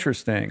 that's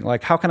interesting.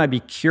 Like, how can I be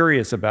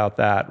curious about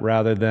that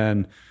rather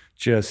than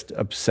just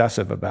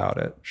obsessive about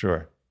it?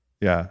 Sure.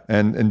 Yeah.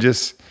 And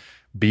just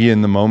be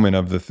in the moment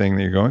of the thing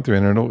that you're going through,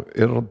 and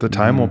it'll the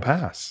time will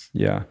pass.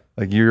 Yeah.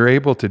 Like you're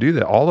able to do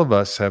that. All of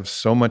us have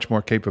so much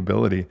more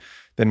capability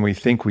than we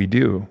think we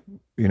do.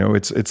 You know,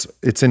 it's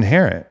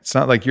inherent. It's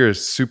not like you have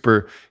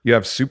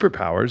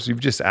superpowers.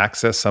 You've just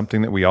accessed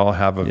something that we all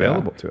have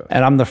available to us.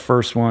 And I'm the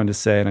first one to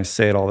say, and I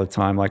say it all the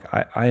time, like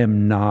I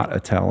am not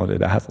a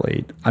talented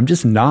athlete. I'm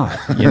just not,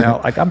 you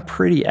know, like I'm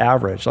pretty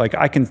average. Like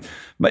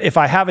but if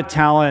I have a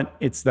talent,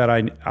 it's that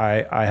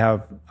I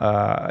have,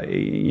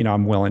 you know,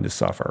 I'm willing to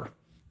suffer,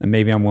 and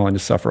maybe I'm willing to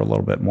suffer a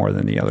little bit more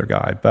than the other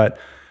guy, but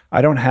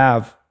I don't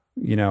have,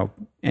 you know,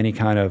 any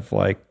kind of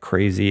like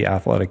crazy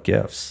athletic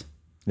gifts.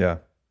 Yeah.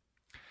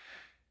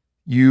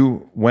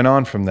 You went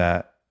on from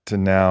that to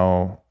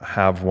now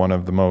have one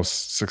of the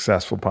most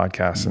successful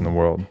podcasts in the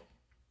world.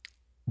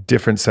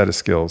 Different set of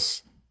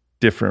skills,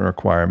 different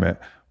requirement.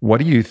 What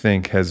do you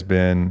think has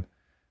been,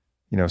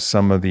 you know,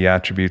 some of the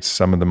attributes,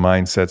 some of the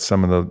mindsets,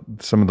 some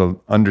of the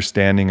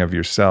understanding of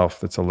yourself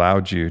that's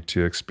allowed you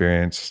to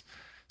experience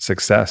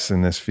success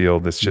in this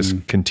field that's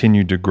just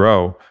continued to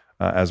grow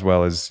as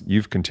well as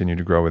you've continued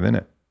to grow within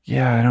it?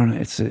 Yeah, I don't know.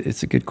 It's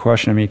a good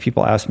question. I mean,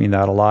 people ask me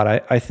that a lot.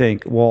 I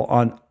think,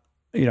 well,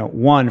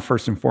 one,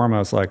 first and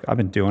foremost, like I've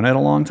been doing it a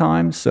long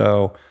time.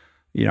 So,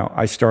 you know,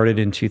 I started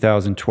in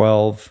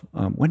 2012.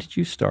 When did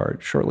you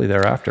start? Shortly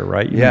thereafter,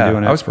 right? You've been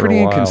doing it I was for pretty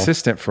a while.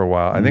 inconsistent for a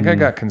while. I think I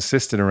got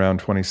consistent around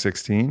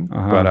 2016,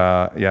 but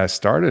I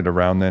started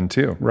around then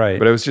too. Right.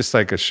 But it was just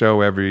like a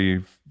show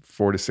every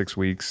 4 to 6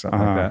 weeks, something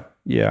like that.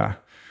 Yeah.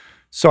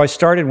 So I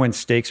started when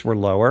stakes were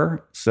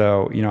lower.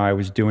 So, you know, I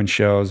was doing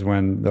shows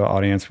when the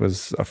audience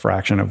was a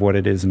fraction of what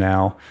it is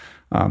now.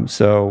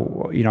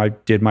 So, you know, I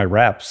did my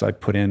reps. I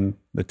put in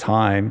the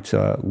time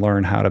to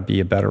learn how to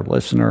be a better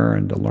listener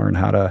and to learn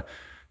how to,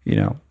 you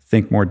know,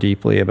 think more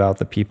deeply about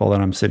the people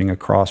that I'm sitting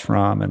across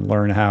from, and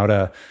learn how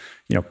to,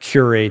 you know,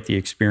 curate the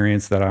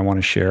experience that I want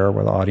to share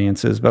with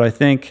audiences. But I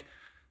think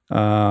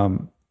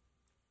the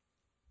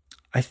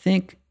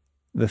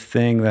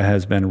thing that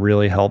has been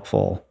really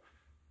helpful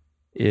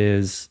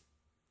is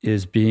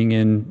being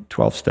in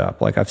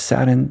 12-step. Like I've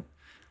sat in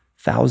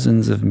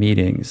thousands of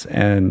meetings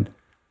and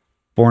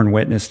borne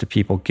witness to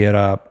people get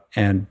up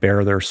and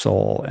bare their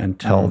soul and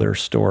tell their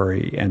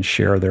story and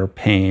share their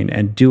pain,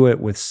 and do it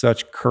with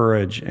such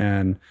courage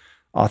and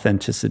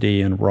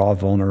authenticity and raw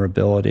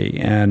vulnerability.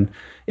 And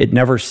it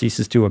never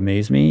ceases to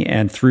amaze me.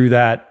 And through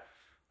that,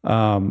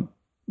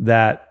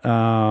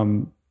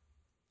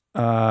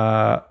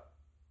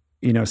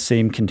 you know,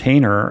 same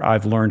container,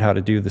 I've learned how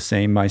to do the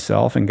same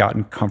myself and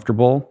gotten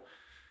comfortable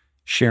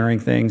sharing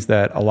things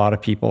that a lot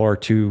of people are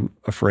too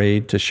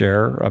afraid to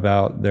share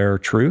about their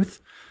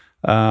truth.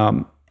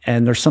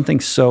 And there's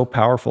something so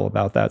powerful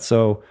about that.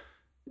 So,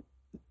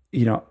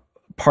 you know,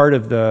 part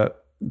of the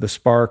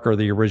spark or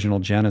the original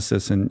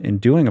genesis in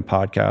doing a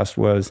podcast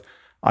was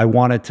I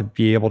wanted to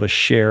be able to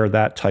share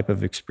that type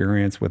of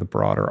experience with a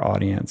broader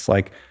audience.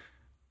 Like,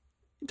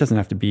 it doesn't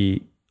have to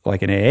be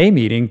like an AA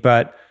meeting,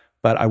 but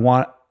I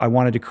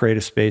wanted to create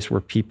a space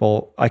where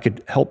I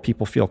could help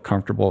people feel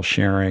comfortable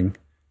sharing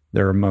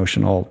their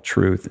emotional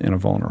truth in a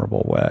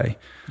vulnerable way.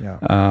 Yeah.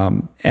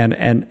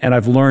 And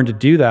I've learned to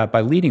do that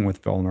by leading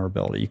with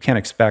vulnerability. You can't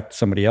expect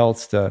somebody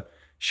else to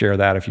share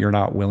that if you're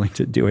not willing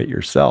to do it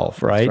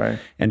yourself, right? That's right.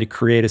 And to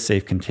create a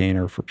safe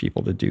container for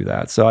people to do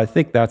that. So I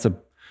think that's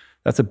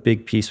a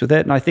big piece with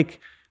it. And I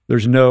think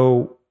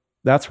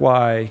that's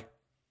why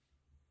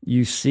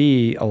you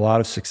see a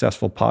lot of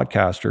successful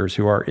podcasters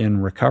who are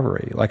in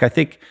recovery. Like, I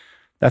think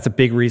that's a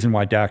big reason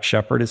why Dax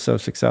Shepard is so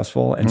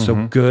successful and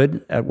so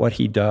good at what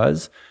he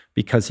does,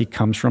 because he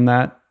comes from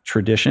that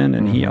tradition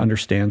and he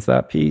understands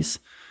that piece.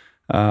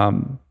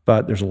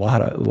 But there's a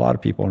lot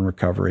of people in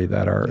recovery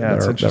that are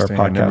podcast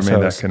I never made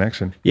hosts. that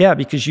connection. Yeah,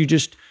 because you're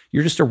just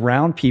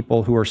around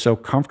people who are so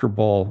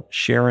comfortable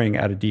sharing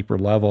at a deeper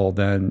level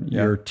than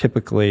you're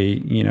typically,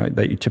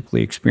 that you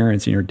typically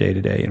experience in your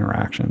day-to-day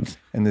interactions.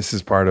 And this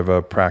is part of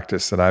a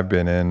practice that I've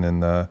been in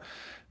the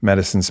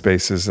medicine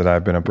spaces that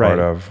I've been a part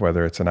of,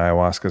 whether it's an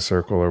ayahuasca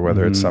circle or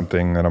whether it's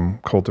something that I'm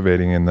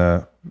cultivating in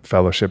the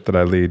fellowship that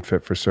I lead,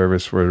 Fit for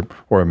Service,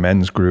 or a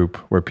men's group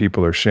where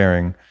people are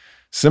sharing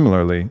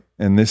similarly.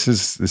 And this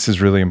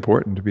is really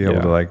important to be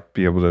able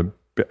to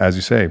as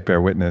you say, bear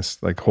witness,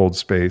 like hold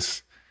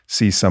space,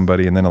 see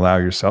somebody, and then allow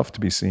yourself to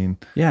be seen.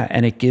 Yeah,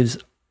 and it gives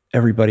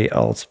everybody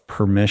else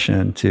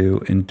permission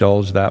to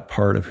indulge that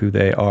part of who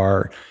they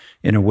are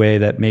in a way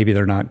that maybe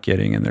they're not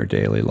getting in their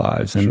daily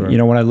lives. And,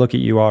 Sure. when I look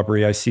at you,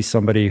 Aubrey, I see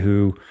somebody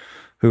who,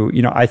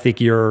 I think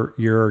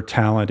your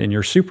talent and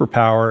your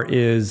superpower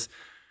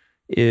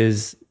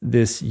is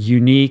this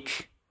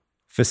unique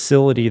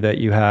facility that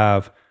you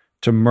have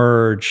to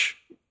merge,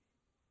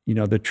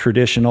 the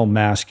traditional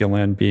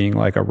masculine, being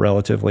like a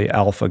relatively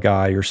alpha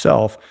guy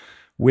yourself,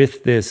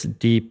 with this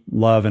deep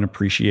love and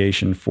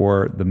appreciation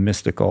for the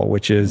mystical,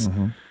 which is,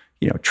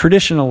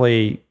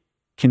 traditionally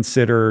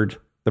considered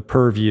the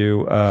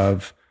purview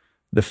of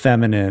the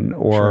feminine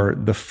or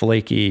the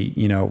flaky,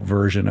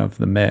 version of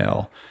the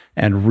male,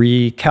 and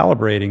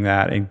recalibrating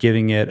that and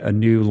giving it a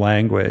new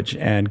language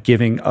and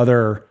giving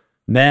other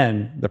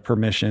men the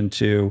permission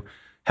to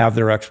have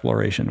their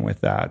exploration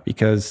with that.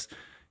 Because,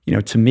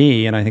 to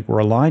me, and I think we're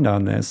aligned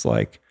on this,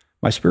 like,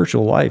 my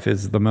spiritual life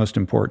is the most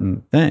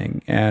important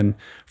thing. And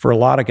for a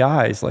lot of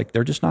guys, like,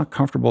 they're just not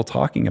comfortable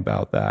talking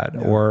about that,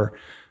 or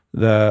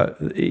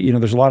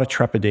there's a lot of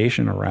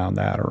trepidation around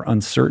that, or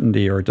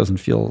uncertainty, or it doesn't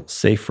feel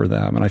safe for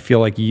them. And I feel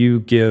like you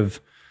give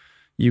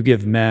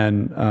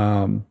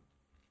men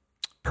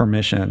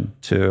permission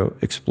to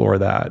explore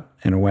that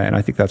in a way. And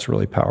I think that's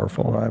really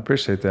powerful. Well, I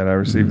appreciate that. I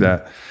received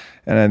that.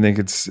 And I think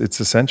it's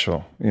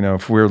essential,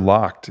 if we're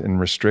locked and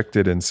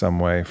restricted in some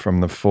way from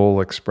the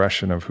full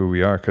expression of who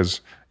we are, because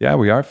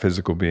we are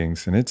physical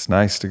beings, and it's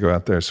nice to go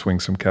out there,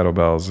 swing some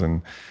kettlebells,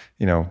 and,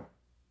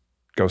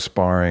 go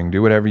sparring,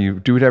 do whatever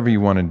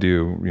you want to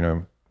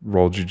do,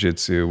 roll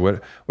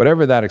jujitsu,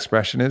 whatever that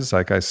expression is.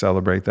 Like, I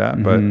celebrate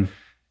that. But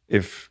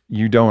if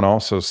you don't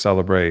also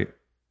celebrate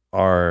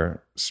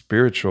our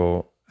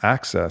spiritual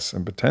access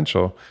and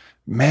potential,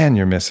 man,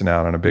 you're missing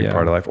out on a big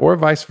part of life. Or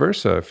vice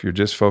versa. If you're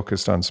just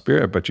focused on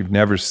spirit, but you've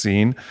never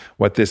seen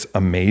what this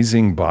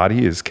amazing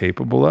body is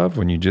capable of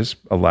when you just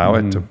allow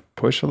it to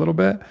push a little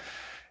bit,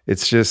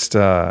 it's just,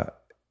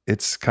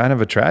 it's kind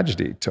of a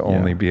tragedy to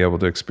only be able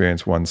to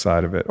experience one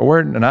side of it.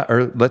 Or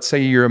let's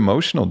say your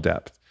emotional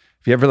depth.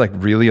 If you ever like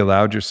really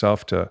allowed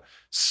yourself to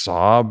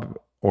sob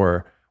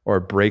or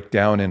break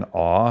down in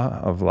awe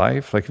of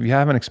life, like, if you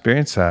haven't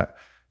experienced that,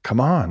 come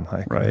on,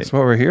 like, that's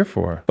what we're here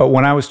for. But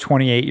when I was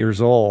 28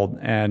 years old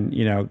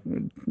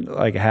and,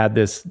 like, had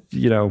this,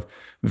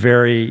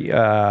 very,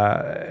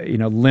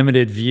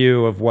 limited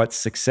view of what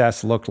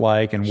success looked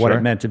like and what it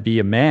meant to be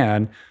a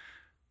man,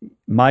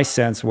 my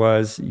sense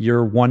was,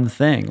 you're one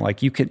thing.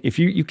 Like, you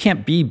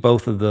can't be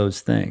both of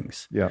those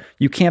things. Yeah.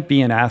 You can't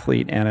be an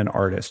athlete and an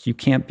artist. You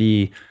can't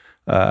be,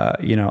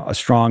 a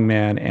strong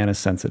man and a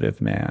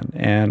sensitive man.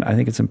 And I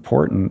think it's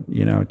important,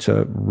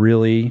 to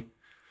really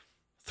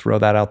throw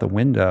that out the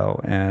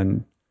window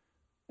and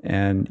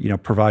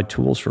provide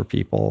tools for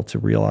people to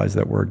realize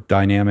that we're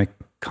dynamic,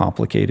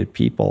 complicated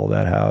people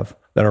that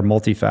are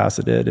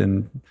multifaceted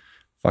and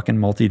fucking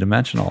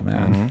multidimensional,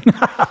 man.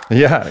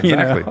 Yeah,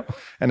 exactly.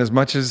 And as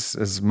much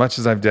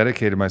as I've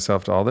dedicated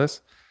myself to all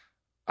this,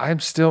 I'm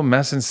still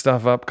messing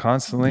stuff up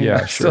constantly.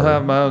 I still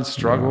have my own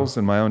struggles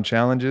and my own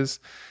challenges.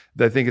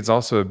 I think it's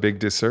also a big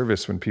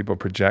disservice when people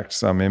project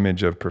some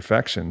image of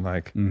perfection,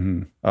 like,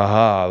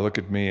 aha, look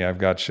at me, I've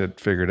got shit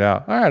figured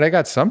out. All right, I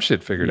got some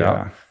shit figured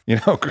out.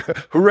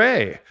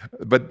 Hooray.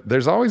 But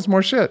there's always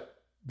more shit.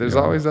 There's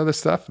always other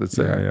stuff that's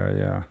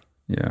there.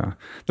 Yeah.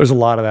 There's a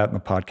lot of that in the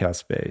podcast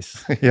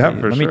space.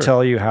 Let me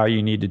tell you how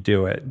you need to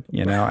do it,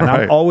 And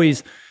I'm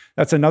always,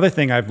 that's another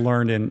thing I've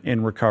learned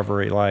in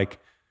recovery. Like,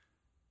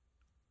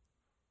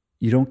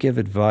 you don't give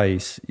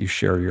advice, you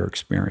share your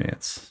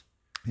experience.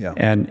 Yeah.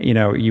 And,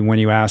 when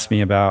you ask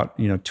me about,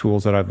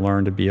 tools that I've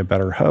learned to be a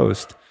better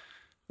host,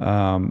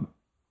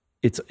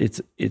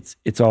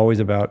 it's always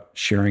about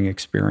sharing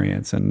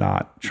experience and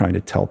not trying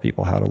to tell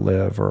people how to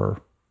live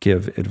or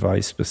give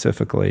advice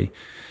specifically.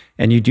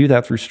 And you do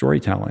that through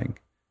storytelling.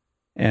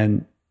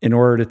 And in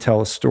order to tell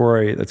a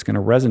story that's going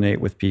to resonate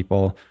with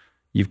people,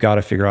 you've got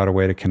to figure out a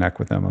way to connect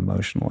with them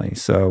emotionally.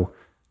 So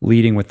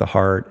leading with the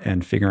heart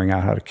and figuring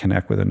out how to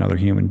connect with another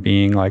human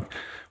being,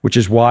 which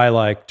is why,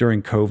 like,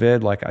 during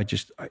COVID, like,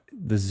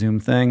 the Zoom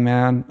thing,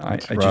 man, I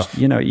just,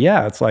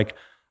 it's like,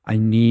 I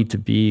need to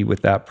be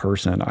with that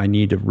person. I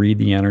need to read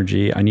the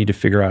energy. I need to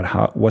figure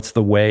out what's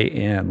the way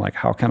in, like,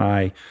 how can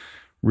I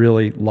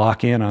really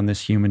lock in on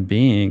this human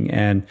being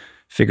and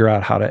figure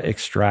out how to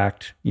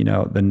extract,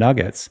 the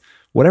nuggets,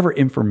 whatever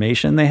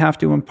information they have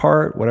to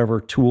impart,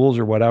 whatever tools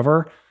or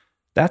whatever,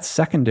 that's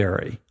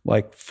secondary.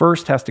 Like,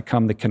 first has to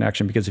come the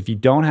connection, because if you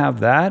don't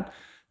have that,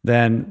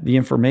 then the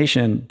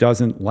information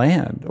doesn't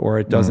land, or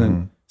it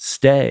doesn't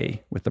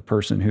stay with the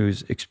person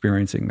who's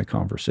experiencing the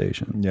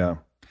conversation. Yeah,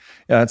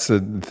 that's the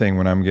thing.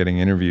 When I'm getting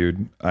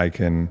interviewed, I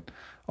can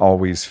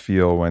always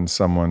feel when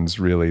someone's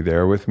really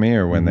there with me,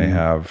 or when they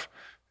have,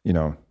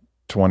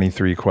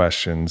 23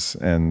 questions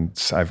and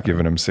I've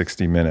given them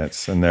 60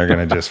 minutes and they're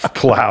going to just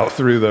plow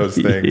through those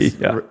things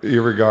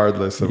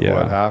regardless of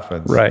what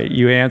happens. Right.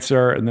 You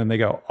answer and then they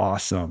go,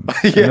 awesome.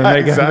 And then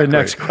they go to the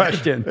next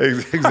question.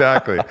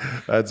 Exactly.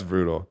 That's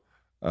brutal.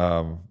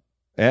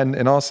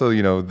 And also,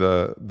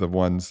 the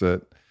ones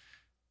that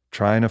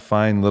trying to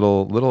find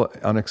little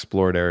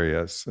unexplored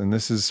areas. And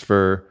this is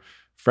for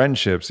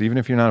friendships, even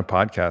if you're not a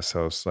podcast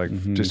host, like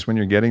just when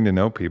you're getting to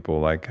know people,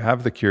 like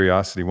have the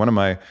curiosity. One of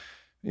my,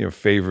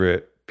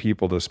 favorite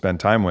people to spend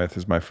time with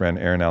is my friend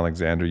Aaron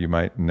Alexander. You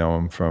might know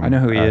him from. I know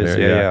who he is.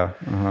 Yeah.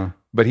 Uh-huh.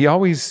 But he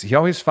always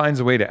finds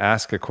a way to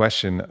ask a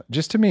question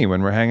just to me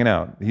when we're hanging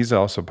out. He's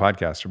also a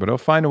podcaster, but he'll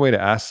find a way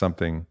to ask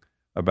something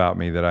about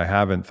me that I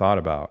haven't thought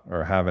about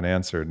or haven't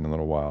answered in a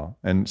little while.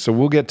 And so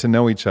we'll get to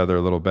know each other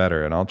a little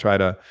better, and I'll try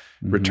to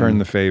return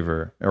the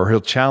favor, or he'll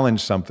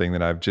challenge something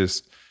that I've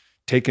just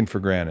taken for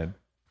granted.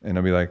 And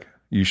I'll be like,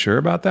 "You sure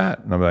about that?"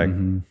 And I'll be like,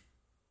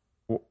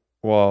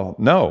 "Well,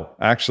 no,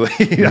 actually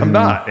I'm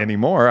not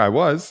anymore. I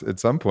was at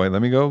some point.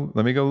 Let me go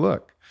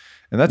look."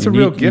 And that's a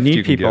real gift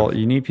you can give.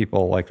 You need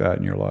people like that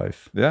in your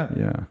life. Yeah.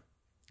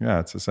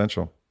 It's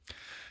essential.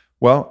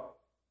 Well,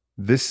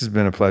 this has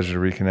been a pleasure to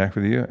reconnect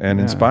with you, and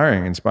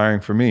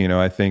inspiring for me.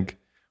 I think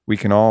we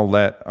can all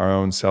let our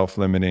own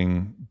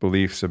self-limiting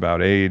beliefs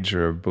about age,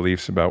 or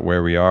beliefs about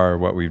where we are, or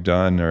what we've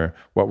done, or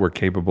what we're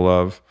capable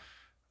of,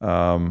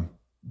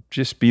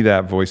 just be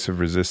that voice of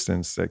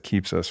resistance that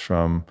keeps us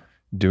from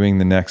doing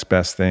the next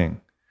best thing.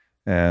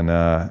 And,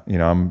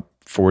 I'm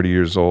 40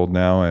 years old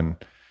now, and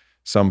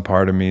some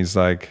part of me is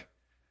like,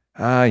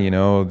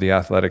 the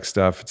athletic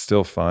stuff, it's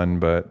still fun,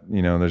 but,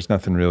 there's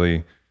nothing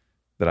really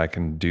that I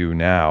can do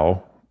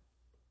now.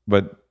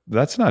 But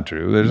that's not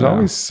true. There's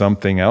always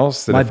something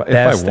else that if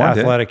I want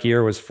athletic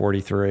year was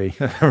 43.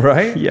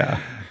 Right?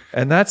 Yeah.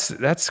 And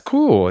that's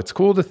cool. It's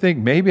cool to think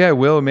maybe I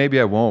will, maybe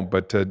I won't,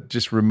 but to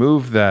just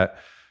remove that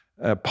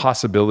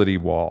possibility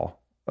wall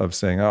of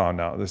saying, "Oh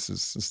no,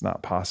 it's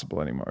not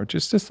possible anymore."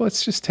 Just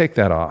let's just take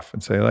that off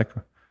and say, like,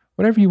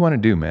 whatever you want to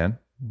do, man.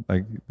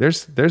 Like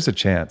there's a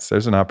chance,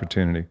 there's an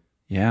opportunity.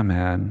 Yeah,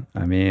 man.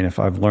 I mean, if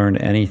I've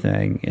learned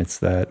anything, it's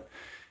that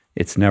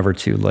it's never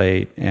too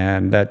late.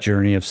 And that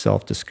journey of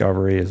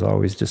self-discovery is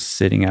always just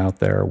sitting out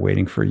there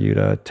waiting for you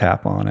to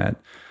tap on it.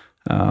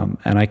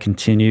 And I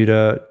continue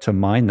to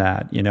mine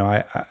that.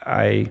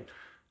 I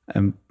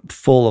am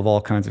full of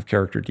all kinds of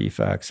character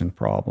defects and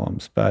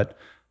problems, but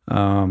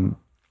at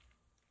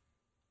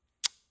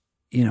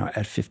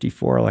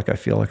 54, like I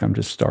feel like I'm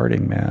just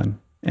starting, man.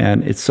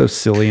 And it's so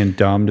silly and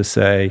dumb to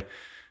say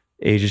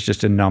age is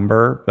just a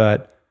number,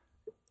 but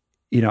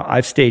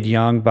I've stayed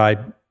young by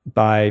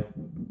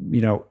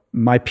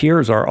my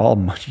peers are all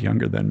much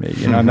younger than me,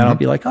 and then I'll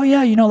be like, "Oh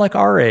yeah, like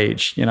our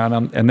age,"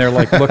 and they're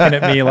like looking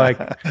at me like,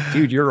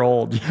 "Dude, you're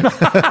old."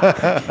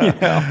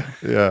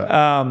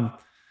 Yeah.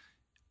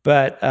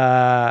 But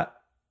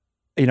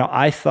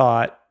I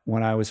thought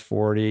when I was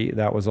 40,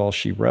 that was all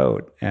she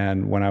wrote.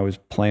 And when I was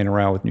playing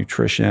around with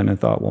nutrition and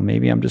thought, well,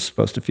 maybe I'm just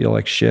supposed to feel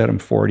like shit. I'm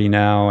 40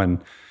 now.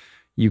 And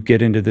you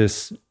get into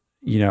this,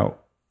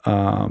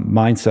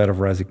 mindset of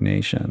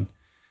resignation.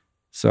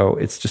 So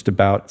it's just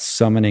about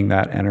summoning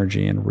that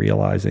energy and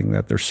realizing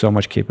that there's so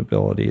much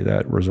capability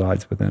that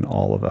resides within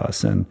all of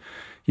us. And,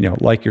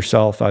 like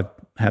yourself, I've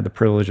had the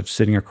privilege of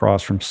sitting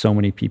across from so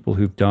many people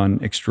who've done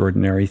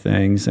extraordinary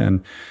things,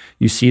 and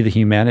you see the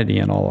humanity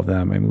in all of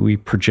them. I mean, we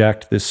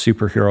project this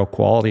superhero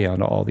quality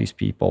onto all these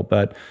people,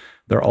 but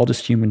they're all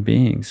just human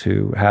beings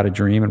who had a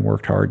dream and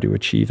worked hard to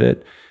achieve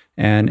it.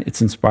 And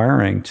it's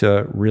inspiring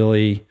to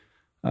really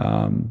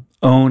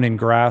own and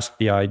grasp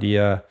the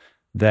idea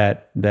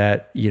that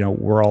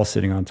we're all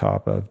sitting on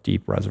top of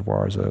deep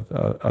reservoirs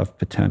of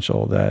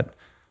potential that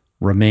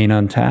remain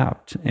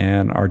untapped,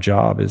 and our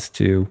job is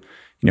to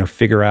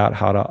figure out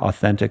how to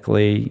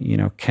authentically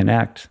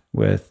connect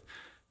with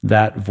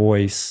that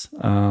voice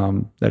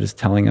that is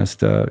telling us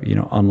to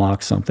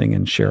unlock something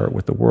and share it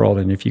with the world.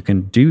 And if you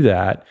can do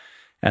that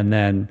and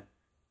then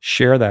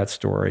share that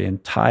story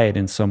and tie it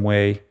in some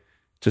way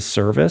to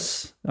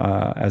service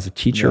as a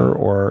teacher,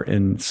 or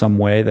in some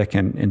way that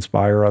can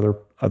inspire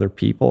other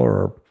people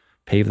or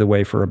pave the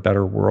way for a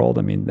better world.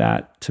 I mean,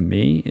 that to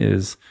me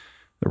is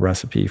the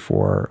recipe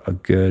for a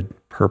good,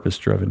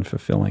 purpose-driven,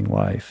 fulfilling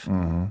life.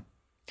 Mm-hmm.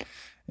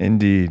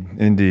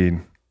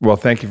 Indeed. Well,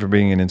 thank you for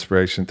being an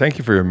inspiration. Thank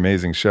you for your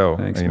amazing show.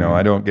 Thanks, man.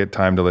 I don't get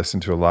time to listen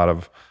to a lot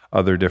of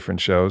other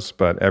different shows,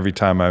 but every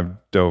time I've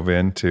dove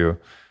in to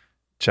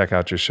check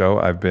out your show,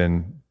 I've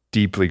been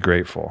deeply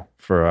grateful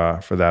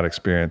for that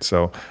experience.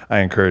 So I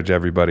encourage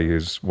everybody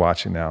who's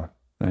watching now,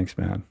 thanks,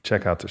 man.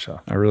 check out the show.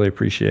 I really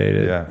appreciate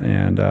it. Yeah.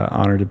 And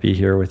honored to be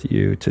here with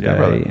you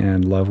today,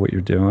 and love what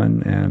you're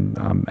doing, and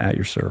I'm at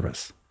your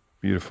service.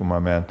 Beautiful, my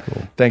man.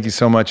 Cool. Thank you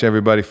so much,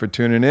 everybody, for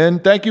tuning in.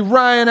 Thank you,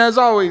 Ryan, as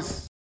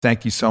always.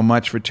 Thank you so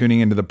much for tuning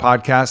into the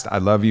podcast. I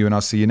love you, and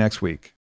I'll see you next week.